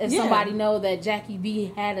regardless if somebody know that Jackie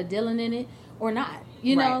B had a Dylan in it or not.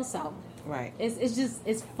 You know, so it's just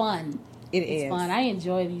it's fun. It's fun. I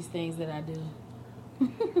enjoy these things that I do.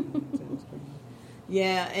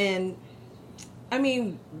 Yeah, and I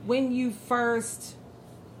mean, when you first,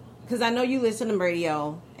 because I know you listen to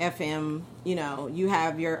radio, FM, you know, you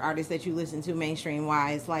have your artists that you listen to mainstream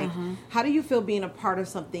wise. Like, how do you feel being a part of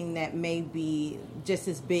something that may be just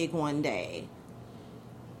as big one day?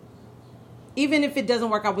 Even if it doesn't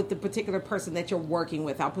work out with the particular person that you're working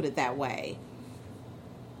with, I'll put it that way.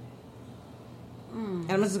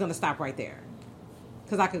 And I'm just going to stop right there.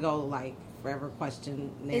 Because I could go, like, forever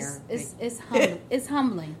question there. It's humbling. It's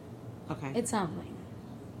humbling. Okay. It's humbling.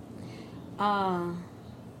 I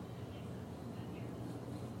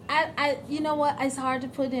you know what? It's hard to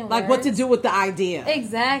put in like words. what to do with the idea.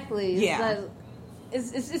 Exactly. Yeah.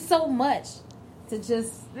 It's so much to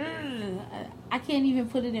just... I can't even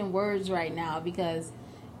put it in words right now because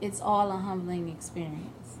it's all a humbling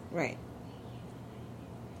experience. Right.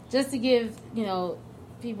 Just to give, you know,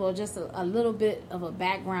 people just a little bit of a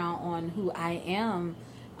background on who I am.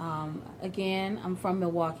 Again, I'm from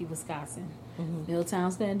Milwaukee, Wisconsin.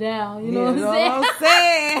 Milltown, stand down. You know what I'm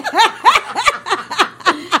saying?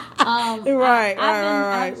 Right.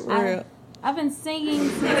 I've been singing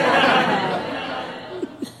since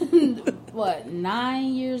I was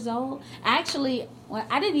 9 years old. Actually,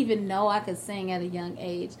 I didn't even know I could sing at a young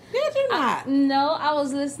age. Did you not? No, I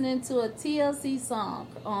was listening to a TLC song.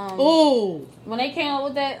 When they came up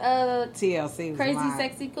with that TLC was Crazy my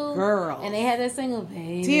Sexy Cool girl, and they had that single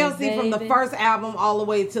Baby, TLC from the first album all the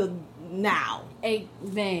way to now.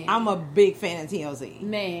 Man, I'm a big fan of TLC.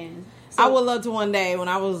 Man, I would love to one day when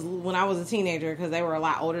I was a teenager, because they were a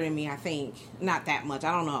lot older than me. I think not that much.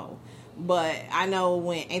 I don't know. But I know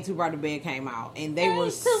when Ain't Too Broad to Bed came out, and they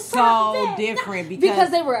were so different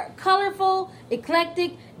because they were colorful,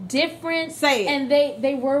 eclectic, different. And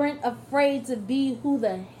they weren't afraid to be who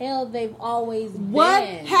the hell they've always been. What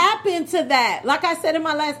happened to that? Like I said in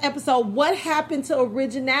my last episode, what happened to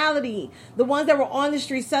originality? The ones that were on the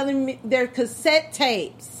street selling their cassette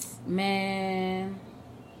tapes. Man.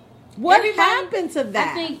 What happened to that?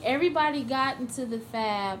 I think everybody got into the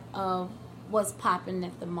fad of what's popping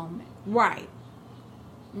at the moment. Right.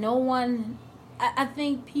 No one... I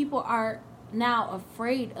think people are now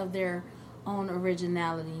afraid of their own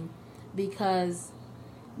originality because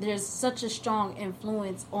there's such a strong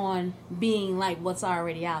influence on being like what's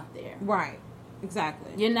already out there. Right.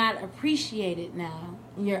 Exactly. You're not appreciated now.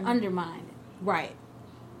 You're undermined. Right.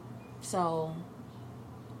 So...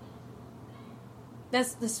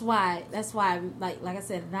 That's why like I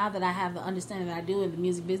said, now that I have the understanding that I do in the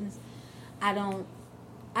music business, I don't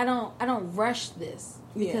rush this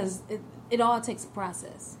because it all takes a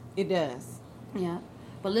process. It does. Yeah.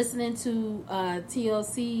 But listening to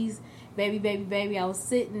TLC's Baby Baby Baby, I was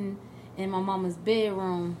sitting in my mama's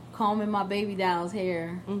bedroom combing my baby doll's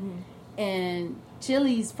hair, and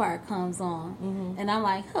Chili's part comes on, and I'm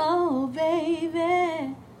like, oh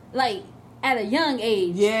baby, like at a young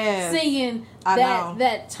age, singing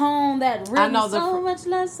that tone, that rhythm, so much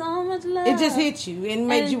love, so much love. It just hit you and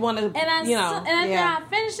made you want to, and after I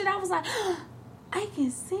finished it, I was like, oh, I can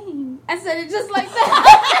sing. I said it just like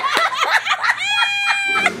that.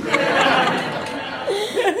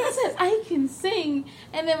 I said, I can sing.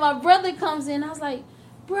 And then my brother comes in. I was like,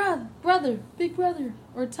 brother, big brother,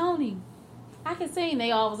 or Tony, I can sing.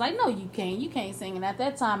 They all was like, no, you can't. You can't sing. And at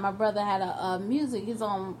that time, my brother had his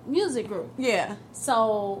own music group. Yeah.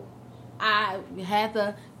 So I had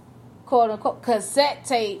the quote-unquote cassette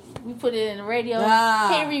tape. We put it in the radio. He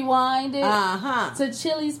rewinded to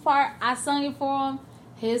Chili's part. I sung it for him.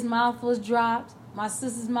 His mouth was dropped. My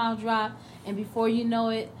sister's mouth dropped. And before you know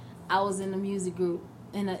it, I was in the music group.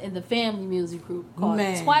 In the family music group called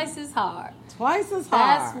Twice as Hard. Twice as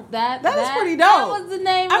Hard. That is pretty dope. That was the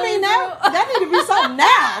name of the group. that need to be something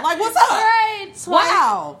now. Like, what's up? Right.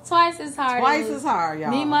 Twice as Hard. Twice as Hard,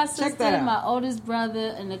 y'all. Me, my sister, my oldest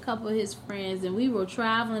brother, and a couple of his friends. And we were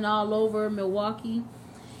traveling all over Milwaukee.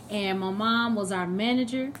 And my mom was our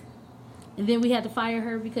manager. And then we had to fire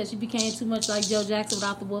her because she became too much like Joe Jackson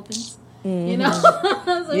without the whoopings. You know? So it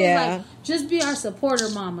was like, just be our supporter,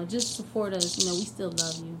 mama. Just support us. You know, we still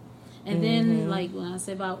love you. And then, like, when I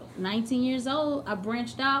say about 19 years old, I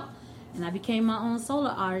branched out and I became my own solo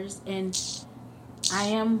artist. And I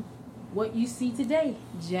am what you see today,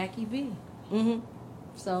 Jackie B.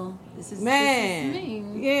 So, this is me.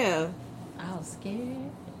 Yeah. I was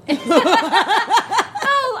scared.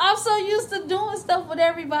 I'm so used to doing stuff with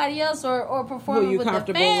everybody else or performing with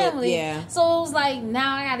the family. So it was like,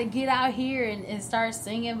 now I got to get out here and start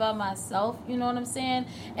singing by myself. You know what I'm saying?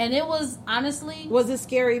 And it was, honestly... Was it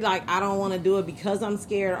scary? Like, I don't want to do it because I'm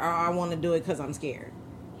scared, or I want to do it because I'm scared?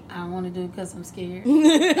 I don't want to do it because I'm scared.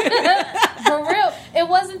 For real. It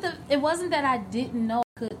wasn't that I didn't know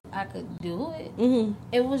I could do it.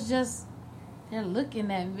 It was just... They're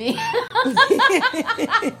looking at me.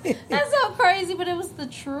 That's so crazy, but it was the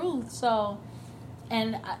truth. So,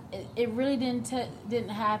 and it really didn't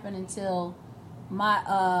happen until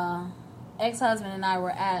my ex-husband and I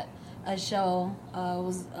were at a show.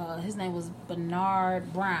 His name was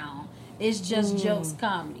Bernard Brown. It's Just Jokes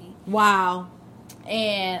Comedy. Wow.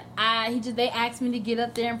 And they asked me to get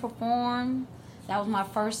up there and perform. That was my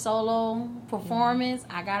first solo performance.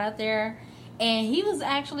 I got up there. And he was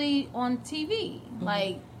actually on TV.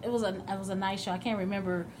 Like, it was a nice show. I can't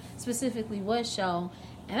remember specifically what show.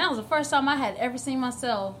 And that was the first time I had ever seen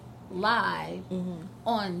myself live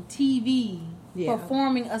on TV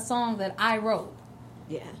performing a song that I wrote.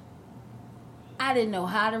 Yeah. I didn't know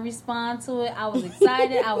how to respond to it. I was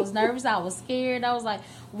excited. I was nervous. I was scared. I was like,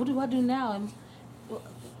 what do I do now? And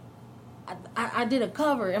I did a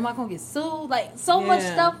cover. Am I going to get sued? Like, so much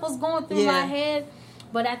stuff was going through my head.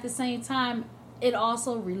 But at the same time, it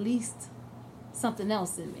also released something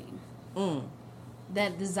else in me.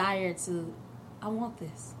 That desire to, I want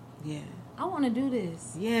this. Yeah. I want to do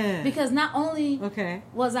this. Yeah. Because not only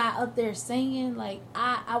was I up there singing, like,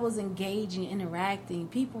 I was engaging, interacting.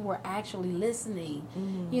 People were actually listening,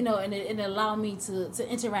 you know, and it allowed me to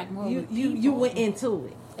interact more with people. You went into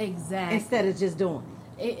it. Exactly. Instead of just doing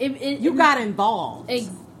it. You got involved.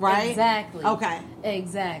 Right? Exactly. Okay.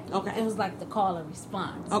 Exactly. Okay. It was like the call and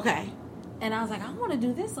response. Okay. And I was like, I want to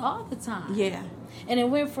do this all the time. Yeah. And it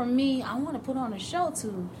went from me, I want to put on a show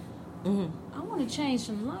to, I want to change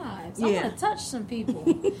some lives. I want to touch some people.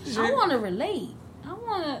 Sure. I want to relate. I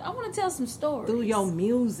want to tell some stories. Through your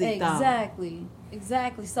music, Exactly. though.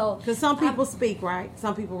 Exactly. So, because some people speak, right?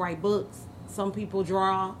 Some people write books. Some people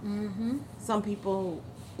draw. Some people,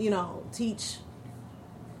 you know, teach.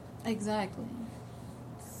 Exactly.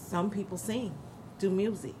 Some people sing, do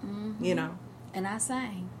music, you know. And I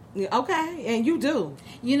sang. Yeah, okay, and you do.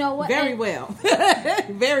 You know what? Very well.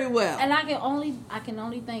 Very well. And I can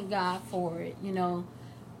only thank God for it, you know.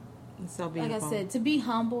 It's so beautiful. Like I said, to be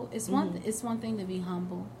humble, it's one thing to be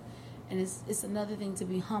humble, and it's another thing to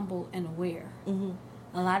be humble and aware.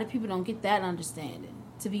 A lot of people don't get that understanding.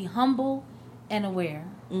 To be humble and aware.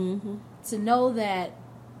 To know that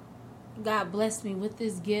God blessed me with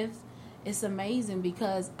this gift. It's amazing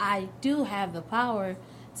because I do have the power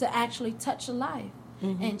to actually touch a life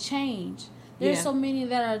and change. There's so many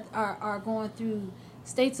that are going through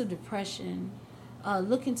states of depression,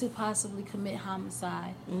 looking to possibly commit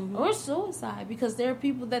homicide or suicide because there are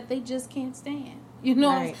people that they just can't stand. You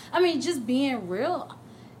know, right. I mean, just being real,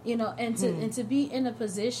 you know, and to be in a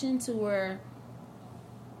position to where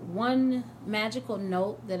one magical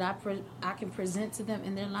note that I can present to them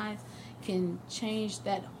in their lives can change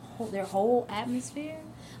their whole atmosphere.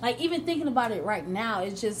 Like, even thinking about it right now,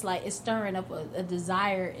 it's just like it's stirring up a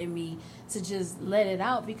desire in me to just let it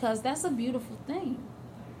out because that's a beautiful thing.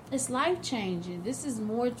 It's life changing. This is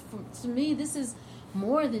more to me. This is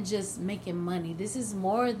more than just making money. This is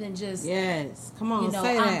more than just Come on,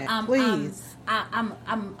 say that, please.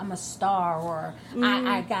 I'm a star, or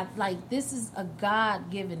I got, like, this is a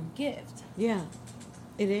God-given gift. Yeah,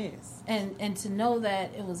 it is. And to know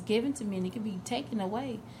that it was given to me and it can be taken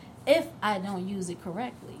away if I don't use it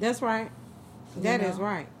correctly. That's right. That is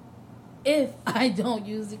right. If I don't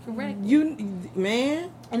use it correctly.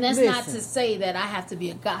 And that's not to say that I have to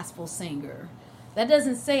be a gospel singer. That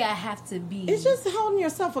doesn't say I have to be. It's just holding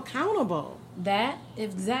yourself accountable. That,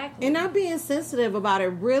 exactly. And not being sensitive about it,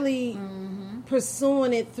 really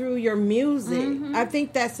pursuing it through your music. I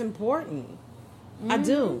think that's important. I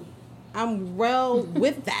do. I'm well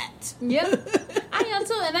with that. Yep. I am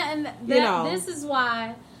too. And this is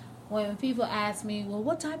why when people ask me, well,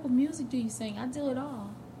 what type of music do you sing? I do it all.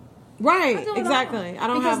 Right, exactly. I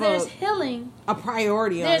don't have there's healing. A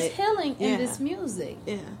priority on it. There's healing in this music.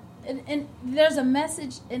 Yeah. And there's a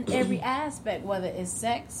message in every aspect, whether it's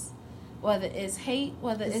sex, whether it's hate,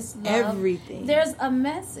 whether it's love. Everything. There's a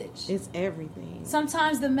message. It's everything.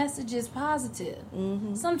 Sometimes the message is positive.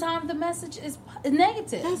 Mm-hmm. Sometimes the message is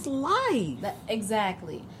negative. That's life.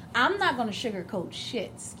 Exactly. I'm not going to sugarcoat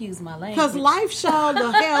shit. Excuse my language. Because life show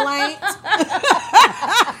the hell ain't.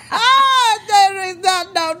 There is no.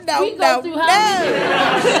 We go through how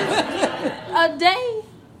a day.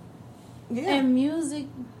 Yeah. And music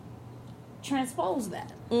transpose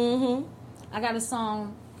that. Mm-hmm. I got a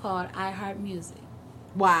song called I Heart Music.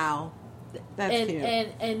 Wow. That's cute.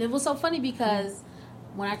 And it was so funny because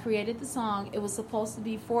when I created the song, it was supposed to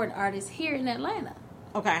be for an artist here in Atlanta.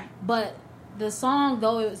 Okay. But the song,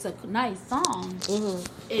 though it was a nice song,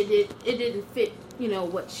 it didn't fit,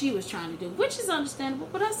 what she was trying to do, which is understandable.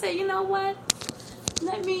 But I said, you know what?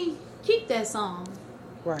 Let me keep that song.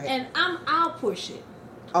 Right. And I'll push it.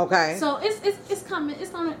 Okay. So it's coming.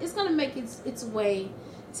 It's gonna make its way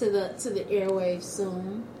to the airwaves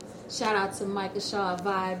soon. Shout out to Micah Shaw,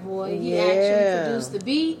 Vibe Boy. He actually produced the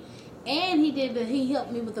beat, and he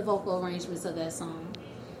helped me with the vocal arrangements of that song.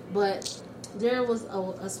 But there was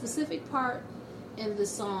a specific part in the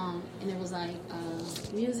song, and it was like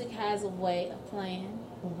music has a way of playing.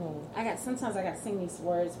 Mm-hmm. Sometimes I got to sing these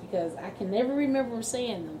words because I can never remember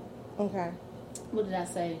saying them. Okay. What did I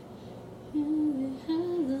say?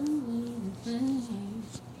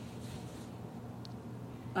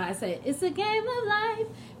 I say, it's a game of life.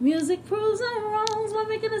 Music proves our wrongs while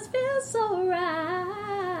making us feel so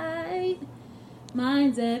right.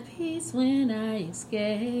 Mind's at peace when I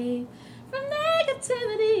escape from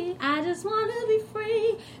negativity. I just want to be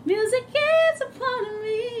free. Music is a part of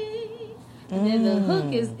me. And then the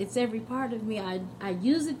hook is, it's every part of me. I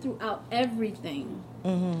use it throughout everything.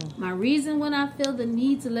 Mm-hmm. My reason when I feel the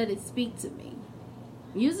need to let it speak to me.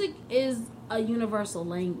 Music is a universal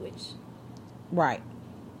language. Right.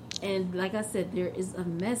 And like I said, there is a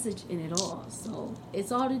message in it all. So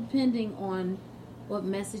it's all depending on what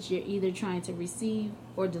message you're either trying to receive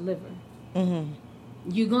or deliver. Mm-hmm.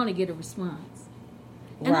 You're going to get a response.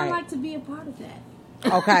 And I like to be a part of that.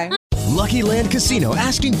 Okay. Lucky Land Casino,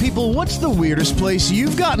 asking people, what's the weirdest place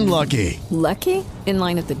you've gotten lucky? Lucky? In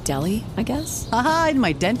line at the deli, I guess? Aha, in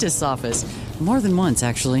my dentist's office. More than once,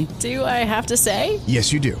 actually. Do I have to say?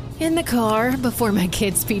 Yes, you do. In the car before my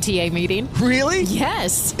kids' PTA meeting. Really?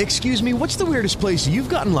 Yes. Excuse me, what's the weirdest place you've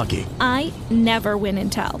gotten lucky? I never win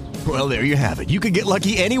and tell. Well, there you have it. You can get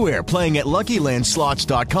lucky anywhere, playing at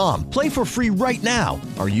LuckyLandSlots.com. Play for free right now.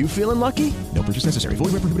 Are you feeling lucky? No purchase necessary.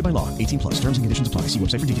 Void where prohibited by law. 18+. Terms and conditions apply. See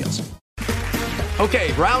website for details.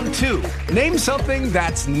 Okay, round two. Name something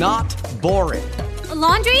that's not boring. A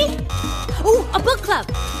laundry? Ooh, a book club.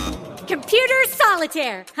 Computer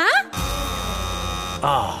solitaire, huh?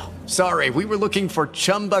 Ah, sorry. We were looking for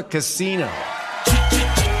Chumba Casino.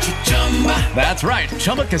 That's right.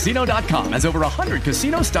 ChumbaCasino.com has over 100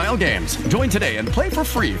 casino-style games. Join today and play for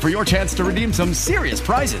free for your chance to redeem some serious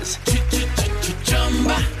prizes.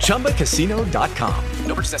 ChumbaCasino.com.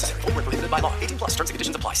 No purchase necessary. Void where prohibited by law. 18+. Terms and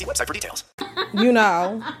conditions apply. See website for details. So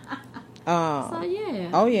yeah.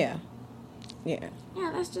 Oh yeah. Yeah.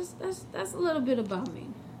 Yeah, that's a little bit about me.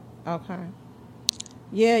 Okay.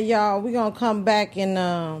 Yeah, y'all, we're gonna come back and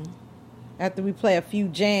after we play a few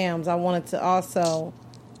jams, I wanted to also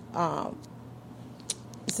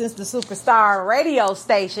since the Superstar radio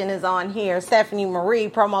station is on here, Stephanie Marie,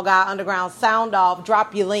 Promo Guy Underground Sound Off,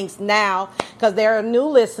 drop your links now because there are new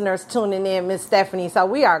listeners tuning in, Miss Stephanie. So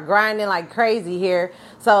we are grinding like crazy here.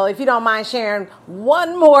 So if you don't mind sharing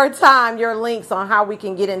one more time your links on how we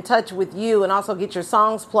can get in touch with you and also get your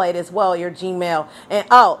songs played as well, your Gmail. And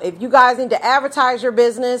if you guys need to advertise your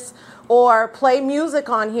business or play music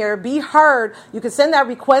on here, be heard, you can send that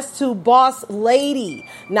request to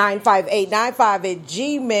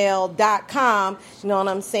bosslady95895@gmail.com. You know what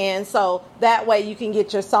I'm saying? So that way you can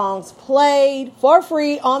get your songs played for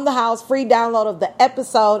free on the house, free download of the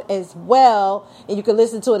episode as well. And you can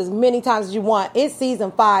listen to it as many times as you want. It's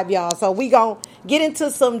season 5, y'all. So we gonna get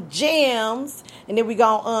into some jams. And then we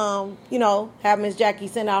gonna, have Miss Jackie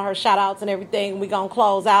send out her shout outs and everything. We gonna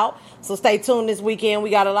close out. So stay tuned this weekend. We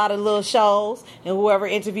got a lot of little shows and whoever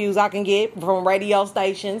interviews I can get from radio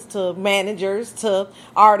stations to managers to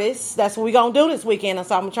artists. That's what we gonna do this weekend. And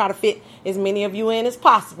so I'm gonna try to fit as many of you in as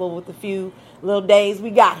possible with the few little days we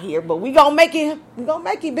got here. But we gonna make it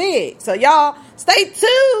big. So y'all stay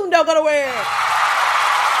tuned. Don't go nowhere.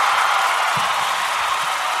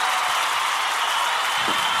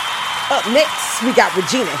 Up next, we got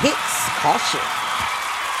Regina Hicks, Caution.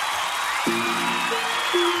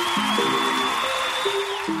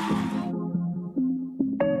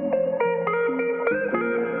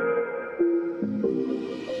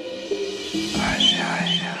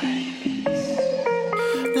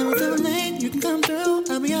 to come through,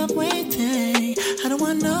 I'll be up waiting. I don't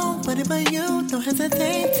want nobody but you, don't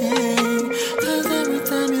hesitate. Cause every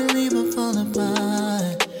time you leave I fall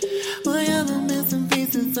apart. Boy, I'm missing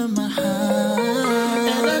pieces of my heart.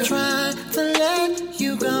 And I try to let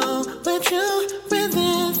you go, but you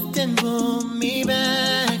resist and pull me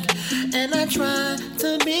back. And I try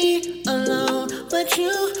to be alone, but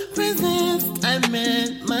you resist. I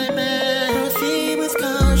met my man. Proceed with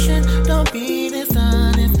caution, don't be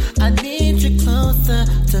dishonest. I need you closer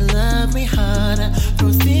to love me harder.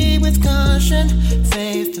 Proceed with caution,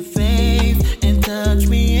 face to face, and touch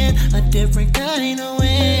me in a different kind of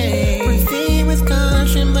way. Proceed with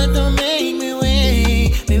caution, but don't make me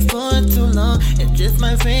wait. Before too long, it just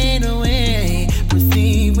might fade away.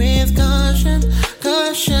 Proceed with caution,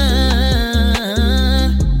 caution.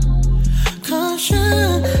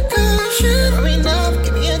 Caution, caution. Hurry up,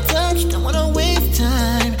 give me a touch, don't wanna waste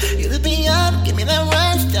time. You lift me up, give me that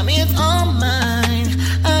rush, tell me it's all mine.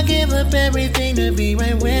 I give up everything to be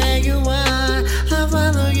right where you are. I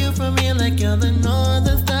follow you from here like you're the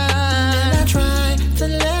northern star. And I try to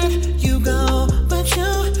let you go, but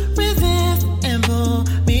you resist and pull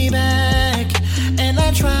me back. And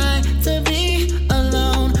I try to be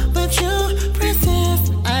alone, but you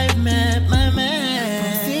persist. I've met my man.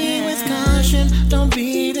 Proceed with caution, don't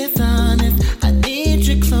be dishonest. I need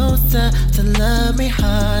you closer to love me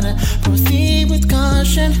harder. Proceed with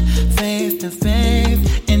caution, face to face,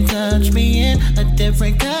 and touch me in a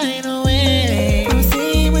different kind of way.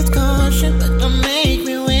 Proceed with caution, but don't make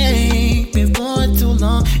me wait. Before too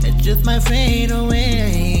long, it just might fade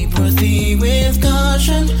away. Proceed with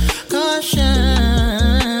caution, caution,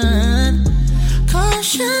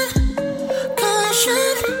 caution,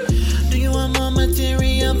 caution. Do you want more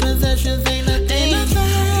material possessions? Ain't nothing. Do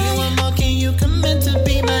you want more? Can you commit to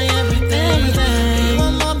be my everything? Do you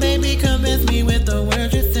want more, baby? Convince me with the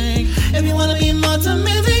words you sing. If you wanna be more to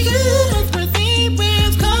me, then you must proceed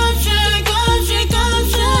with caution, caution,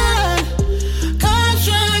 caution,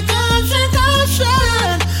 caution, caution,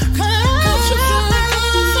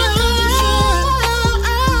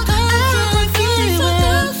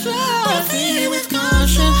 caution, proceed with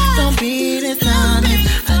caution, don't be dishonest.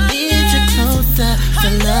 I need you closer to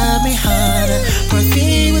love me harder.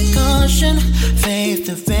 Proceed with caution, face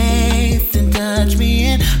to face, and touch me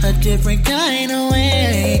in a different kind of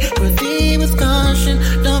way. Proceed with caution,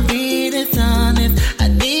 don't be dishonest. I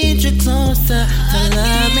need you closer to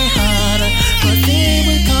love me harder. Proceed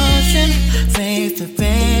with caution, face to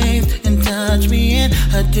face, and touch me in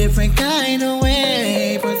a different kind of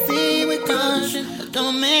way. Proceed with caution,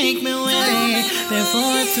 don't make me wait.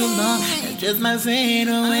 Before too long, it just might fade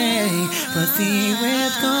away. Proceed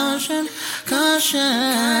with caution, caution,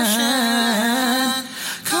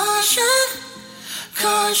 caution,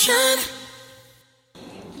 caution.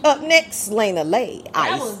 Up next, Lena Lay,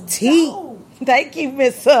 Ice-T. Thank you,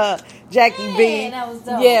 Miss Jackie B. that was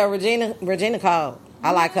dope. Yeah, Regina called.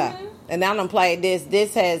 I like her. And now I'm playing this.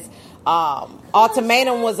 This has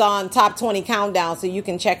Ultimatum was on Top 20 Countdown, so you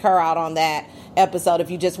can check her out on that episode if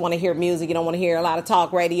you just want to hear music. You don't want to hear a lot of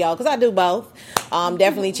talk radio, because I do both.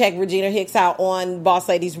 Definitely check Regina Hicks out on Boss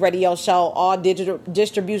Ladies Radio Show, all digital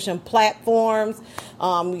distribution platforms.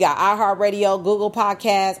 We got iHeartRadio, Google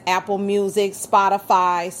Podcasts, Apple Music,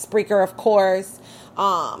 Spotify, Spreaker, of course,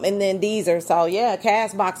 and then Deezer. So yeah,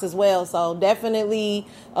 Castbox as well. So definitely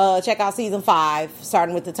check out season 5,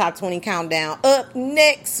 starting with the Top 20 Countdown. Up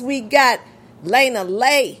next, we got Lena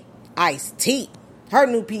Lay, Ice-T, her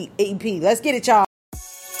new EP. Let's get it, y'all.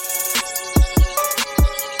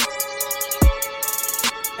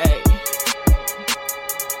 Hey,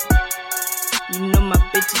 you know my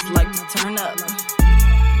bitches like to turn up.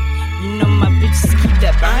 You know my bitches keep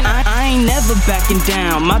that burn. I ain't never backing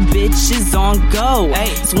down. My bitch is on go.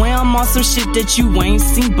 Swear I'm on some shit that you ain't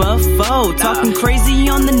seen before. Talking crazy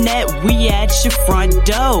on the net, we at your front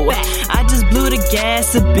door. I just blew the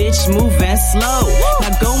gas, a bitch moving slow.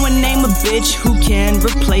 Now go and name a bitch who can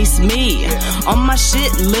replace me. On my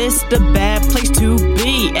shit list, a bad place to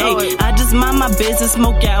be. Ay, I just mind my business,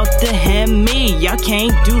 smoke out the Hemi. Y'all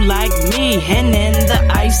can't do like me, hen in the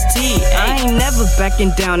iced tea. I ain't never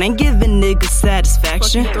backing down, ain't giving niggas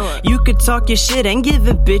satisfaction. You could talk your shit, ain't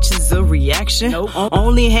giving bitches a reaction.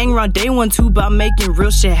 Only hang around day 1, 2 about making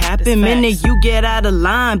real shit happen. Minute you get out of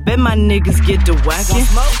line, bet my niggas get to whacking.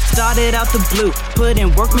 Started out the blue, put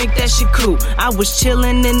in work, make that shit cool. I was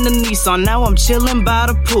chillin' in the Nissan, now I'm chillin' by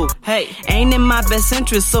the pool. Hey, ain't in my best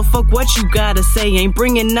interest, so fuck what you gotta say. Ain't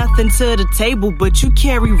bringing nothing to the table, but you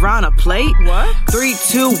carry round a plate. What? 3,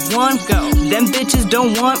 2, 1, go. Them bitches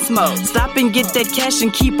don't want smoke. Stop and get that cash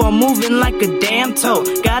and keep on moving like a damn toe.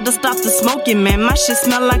 Gotta stop the smoke smoking, man. My shit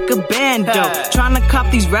smell like a bando. Tryna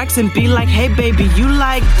cop these racks and be like, hey baby, you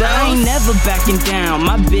like those? I ain't never backing down.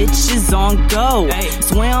 My bitch is on go.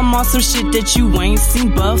 Swear I'm on some shit that you ain't seen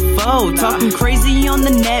before. Talking crazy on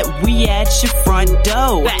the net, we at your front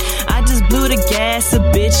door. I just blew the gas, a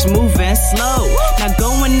bitch moving slow. Now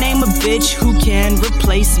go and name a bitch who can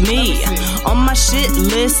replace me. On my shit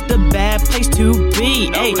list, a bad place to be.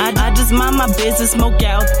 Ay, I just mind my business, smoke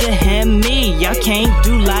out the Hemi. Y'all can't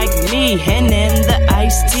do like me, hen in the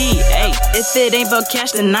iced tea. Ay, if it ain't about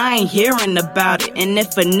cash, then I ain't hearing about it. And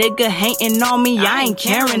if a nigga hating on me, I ain't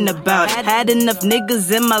caring about it. Had enough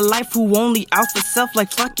niggas in my life who only out for self,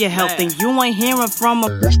 like fuck your health, and you ain't hearing from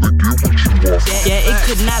them. Yeah, it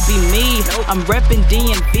could not be me. I'm reppin'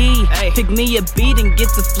 DMV. Pick me a beat and get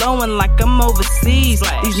to flowing like I'm overseas.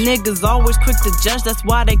 These niggas always quick to judge, that's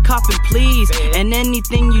why they copping please. And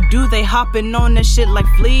anything you do, they hopping on that shit like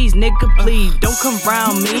fleas. Nigga, please, don't come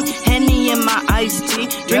round me. Henny in my iced tea.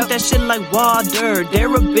 Drink that shit like water.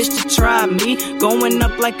 They're a bitch to try me. Going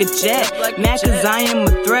up like a jet. Mad cause I am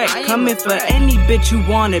a threat. Coming for any bitch who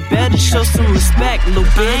want it. Better show some respect, little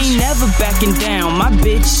bitch. I ain't never backing down. My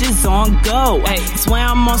bitch is on go. Swear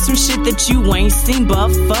I'm on some shit that you ain't seen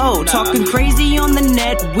before. Talking crazy on the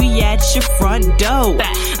net, we at your front door.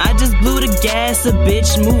 I just blew the gas, a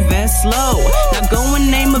bitch moving slow. Now go and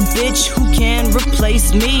name a bitch who can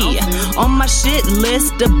replace me. On my shit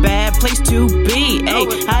list, a bad place to be. Ay,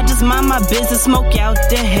 I just mind my business, smoke out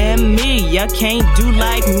the Hemi. Y'all can't do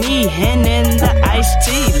like me, hen in the iced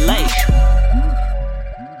tea. Like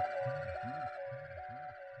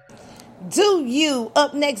Do You,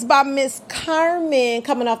 up next by Miss Carmen,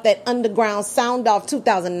 coming off that Underground Sound Off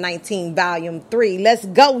 2019 Volume 3. Let's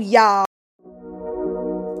go, y'all.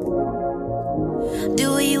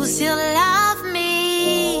 Do you still love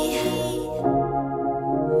me?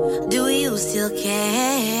 Do you still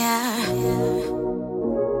care?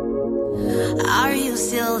 Are you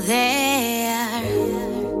still there?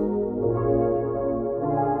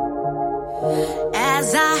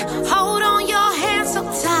 As I hold on your hand so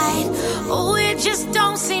tight, oh, it just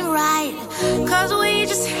don't seem right, 'cause we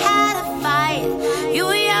just had a fight. You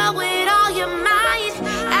yell with all your might,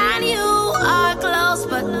 and you are close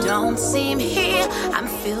but don't seem here. I'm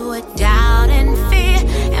filled with doubt and fear.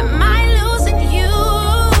 Am I losing you?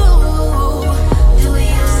 Do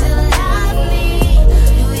you still love me?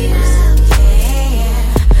 Do you still care?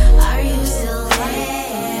 Are you still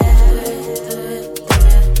there?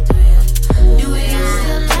 Do you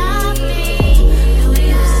still love me? Do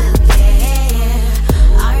you still care?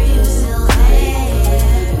 Are you still there?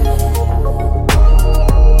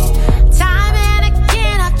 Time and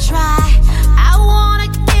again I try. I wanna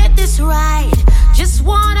get this right. Just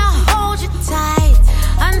wanna hold you tight.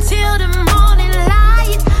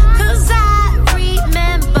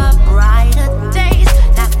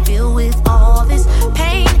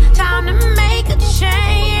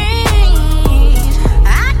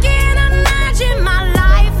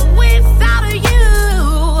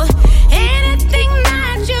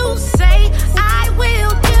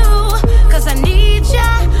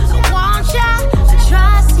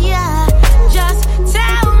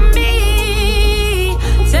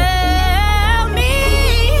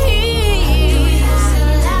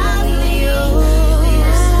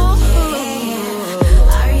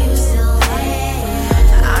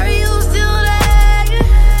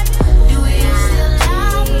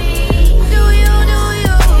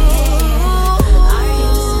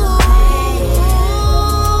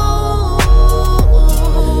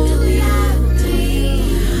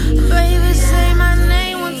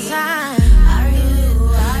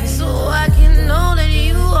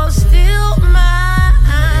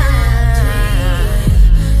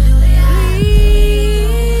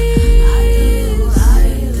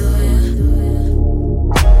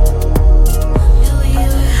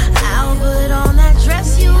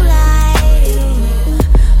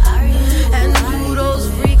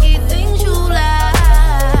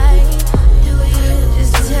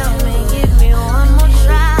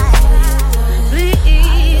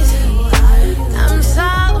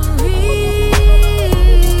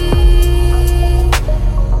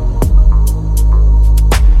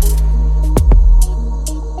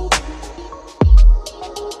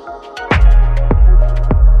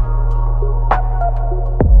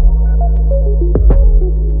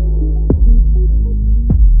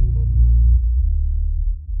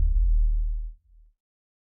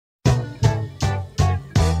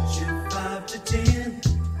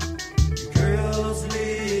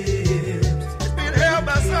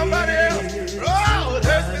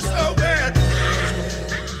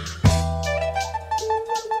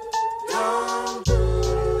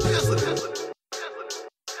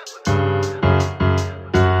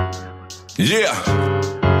 Yeah.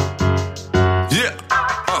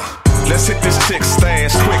 Let's hit this chick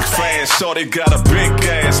stance, quick fast. Shorty got a big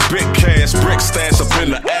ass, big cash, brick stash up in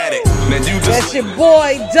the attic. Now you just. That's your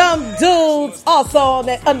boy, Dumb Dudes, also on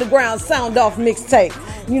that Underground Sound Off mixtape.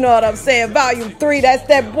 You know what I'm saying? Volume 3, that's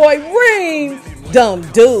that boy Reem, Dumb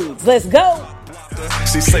Dudes. Let's go.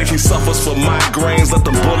 She say he suffers from migraines, let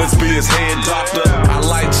them bullets be his head doctor. I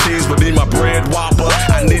like cheese, but need my bread whopper.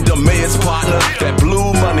 I need the meds partner, that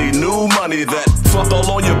blue money, new money, that fuck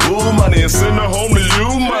all on your boo money and send her home to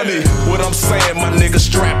you money. What I'm saying, my nigga,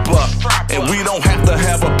 strap up. And we don't have to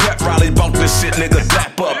have a pep rally, bump this shit, nigga,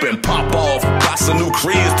 dap up and pop off. Buy some new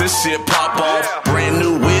creams, this shit pop off. Brand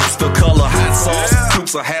new whips, the color hot sauce.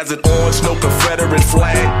 Dukes a hazard orange, no Confederate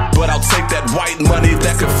flag. But I'll take that white money,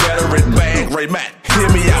 that Confederate bag. Ray Matt,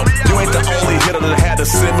 hear me out. You ain't the only hitter that had to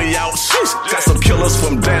send me out. Sheesh. Got some killers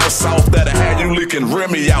from down south that'll had you licking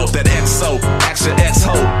Remy out. That XO, action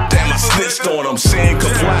X-ho. Damn, I snitched on them. She ain't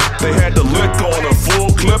comply. They had to lick on her, full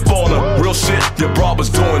clip on her. Real shit, your bra was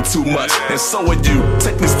doing too much. And so would you.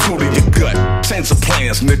 Take this two to your gut. Change the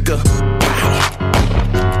plans, nigga.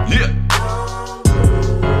 Pow. Yeah.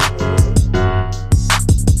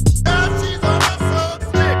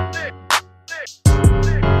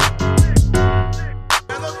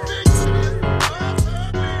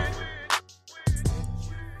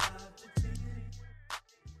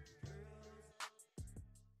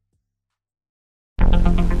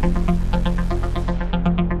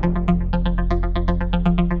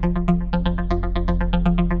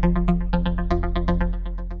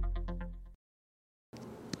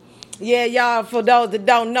 Yeah, y'all, for those that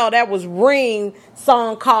don't know, that was Reem,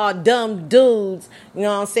 song called Dumb Dudes. You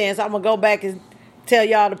know what I'm saying? So I'm going to go back and tell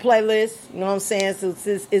y'all the playlist. You know what I'm saying? So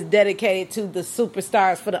it's dedicated to the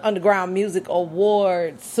superstars for the Underground Music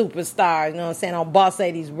Awards superstars. You know what I'm saying? On Boss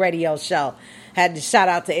Lady's radio show. Had to shout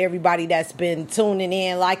out to everybody that's been tuning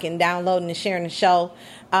in, liking, downloading, and sharing the show.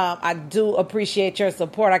 I do appreciate your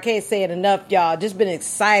support. I can't say it enough, y'all. Just been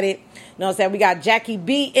excited. You know what I'm saying? We got Jackie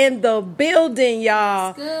B in the building,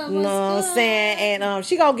 y'all. Good, you know what I'm saying? And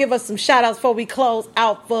she going to give us some shout outs before we close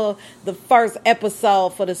out for the first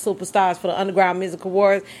episode for the Superstars for the Underground Music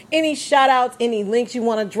Awards. Any shout outs, any links you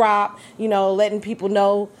want to drop, you know, letting people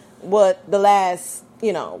know what the last,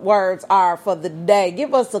 you know, words are for the day.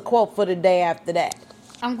 Give us a quote for the day after that.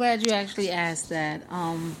 I'm glad you actually asked that.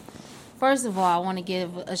 First of all, I want to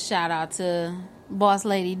give a shout out to Boss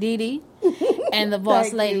Lady Didi and the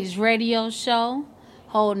Boss Ladies radio show,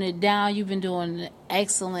 holding it down. You've been doing an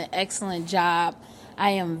excellent job.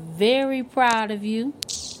 I am very proud of you.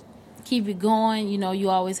 Keep it going. You know, you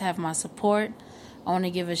always have my support. I want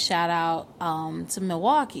to give a shout out to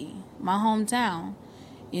Milwaukee, my hometown.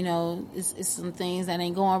 You know, it's some things that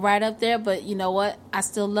ain't going right up there, but you know what? I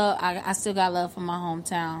still got love for my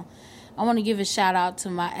hometown. I want to give a shout out to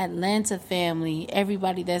my Atlanta family,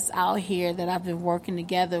 everybody that's out here that I've been working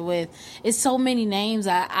together with. It's so many names.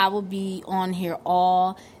 I will be on here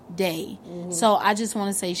all day. Mm-hmm. So I just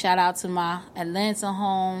want to say shout out to my Atlanta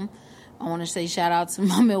home. I want to say shout out to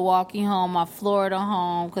my Milwaukee home, my Florida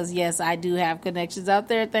home, because yes, I do have connections out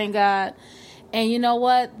there, thank God. And you know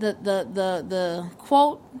what? The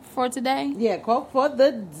quote for today? Yeah, quote for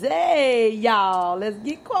the day, y'all. Let's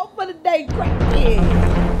get quote for the day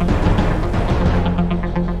cracking.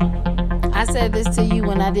 I said this to you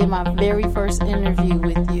when I did my very first interview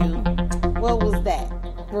with you. What was that?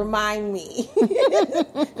 Remind me.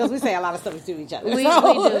 Because we say a lot of stuff to each other. We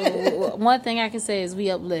do. One thing I can say is we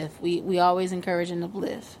uplift. We always encourage and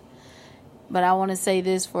uplift. But I want to say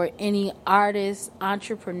this for any artist,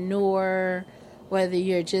 entrepreneur, whether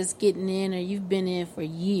you're just getting in or you've been in for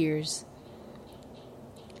years.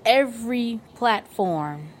 Every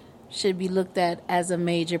platform should be looked at as a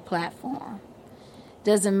major platform.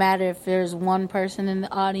 Doesn't matter if there's one person in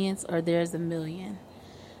the audience or there's a million.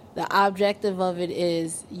 The objective of it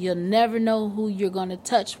is you'll never know who you're going to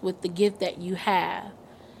touch with the gift that you have.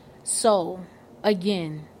 So,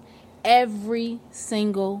 again, every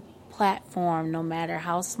single platform, no matter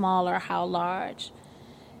how small or how large,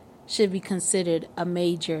 should be considered a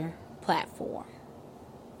major platform.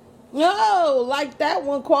 Yo, like that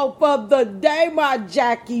one quote for the day, my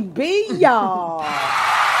Jackie B, y'all.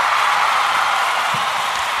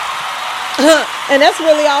 And that's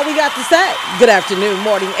really all we got to say. Good afternoon,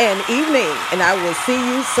 morning, and evening. And I will see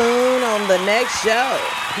you soon on the next show.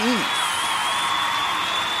 Peace.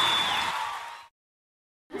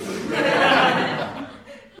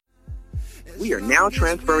 We are now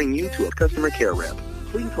transferring you to a customer care rep.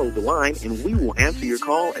 Please hold the line and we will answer your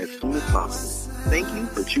call as soon as possible. Thank you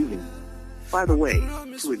for choosing. By the way,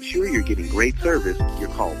 to ensure you're getting great service, your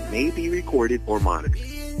call may be recorded or monitored.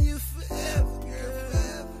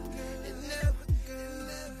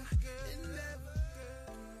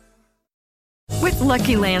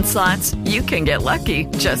 Lucky Land Slots, you can get lucky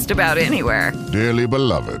just about anywhere. Dearly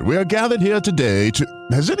beloved, we are gathered here today to...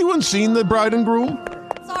 Has anyone seen the bride and groom?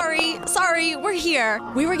 Sorry, we're here.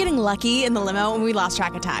 We were getting lucky in the limo and we lost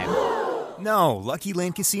track of time. No, Lucky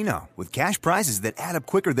Land Casino, with cash prizes that add up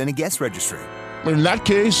quicker than a guest registry. In that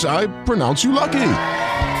case, I pronounce you lucky.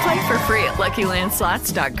 Play for free at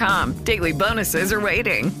LuckyLandSlots.com. Daily bonuses are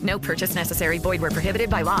waiting. No purchase necessary. Void where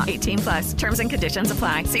prohibited by law. 18+. Terms and conditions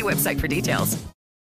apply. See website for details.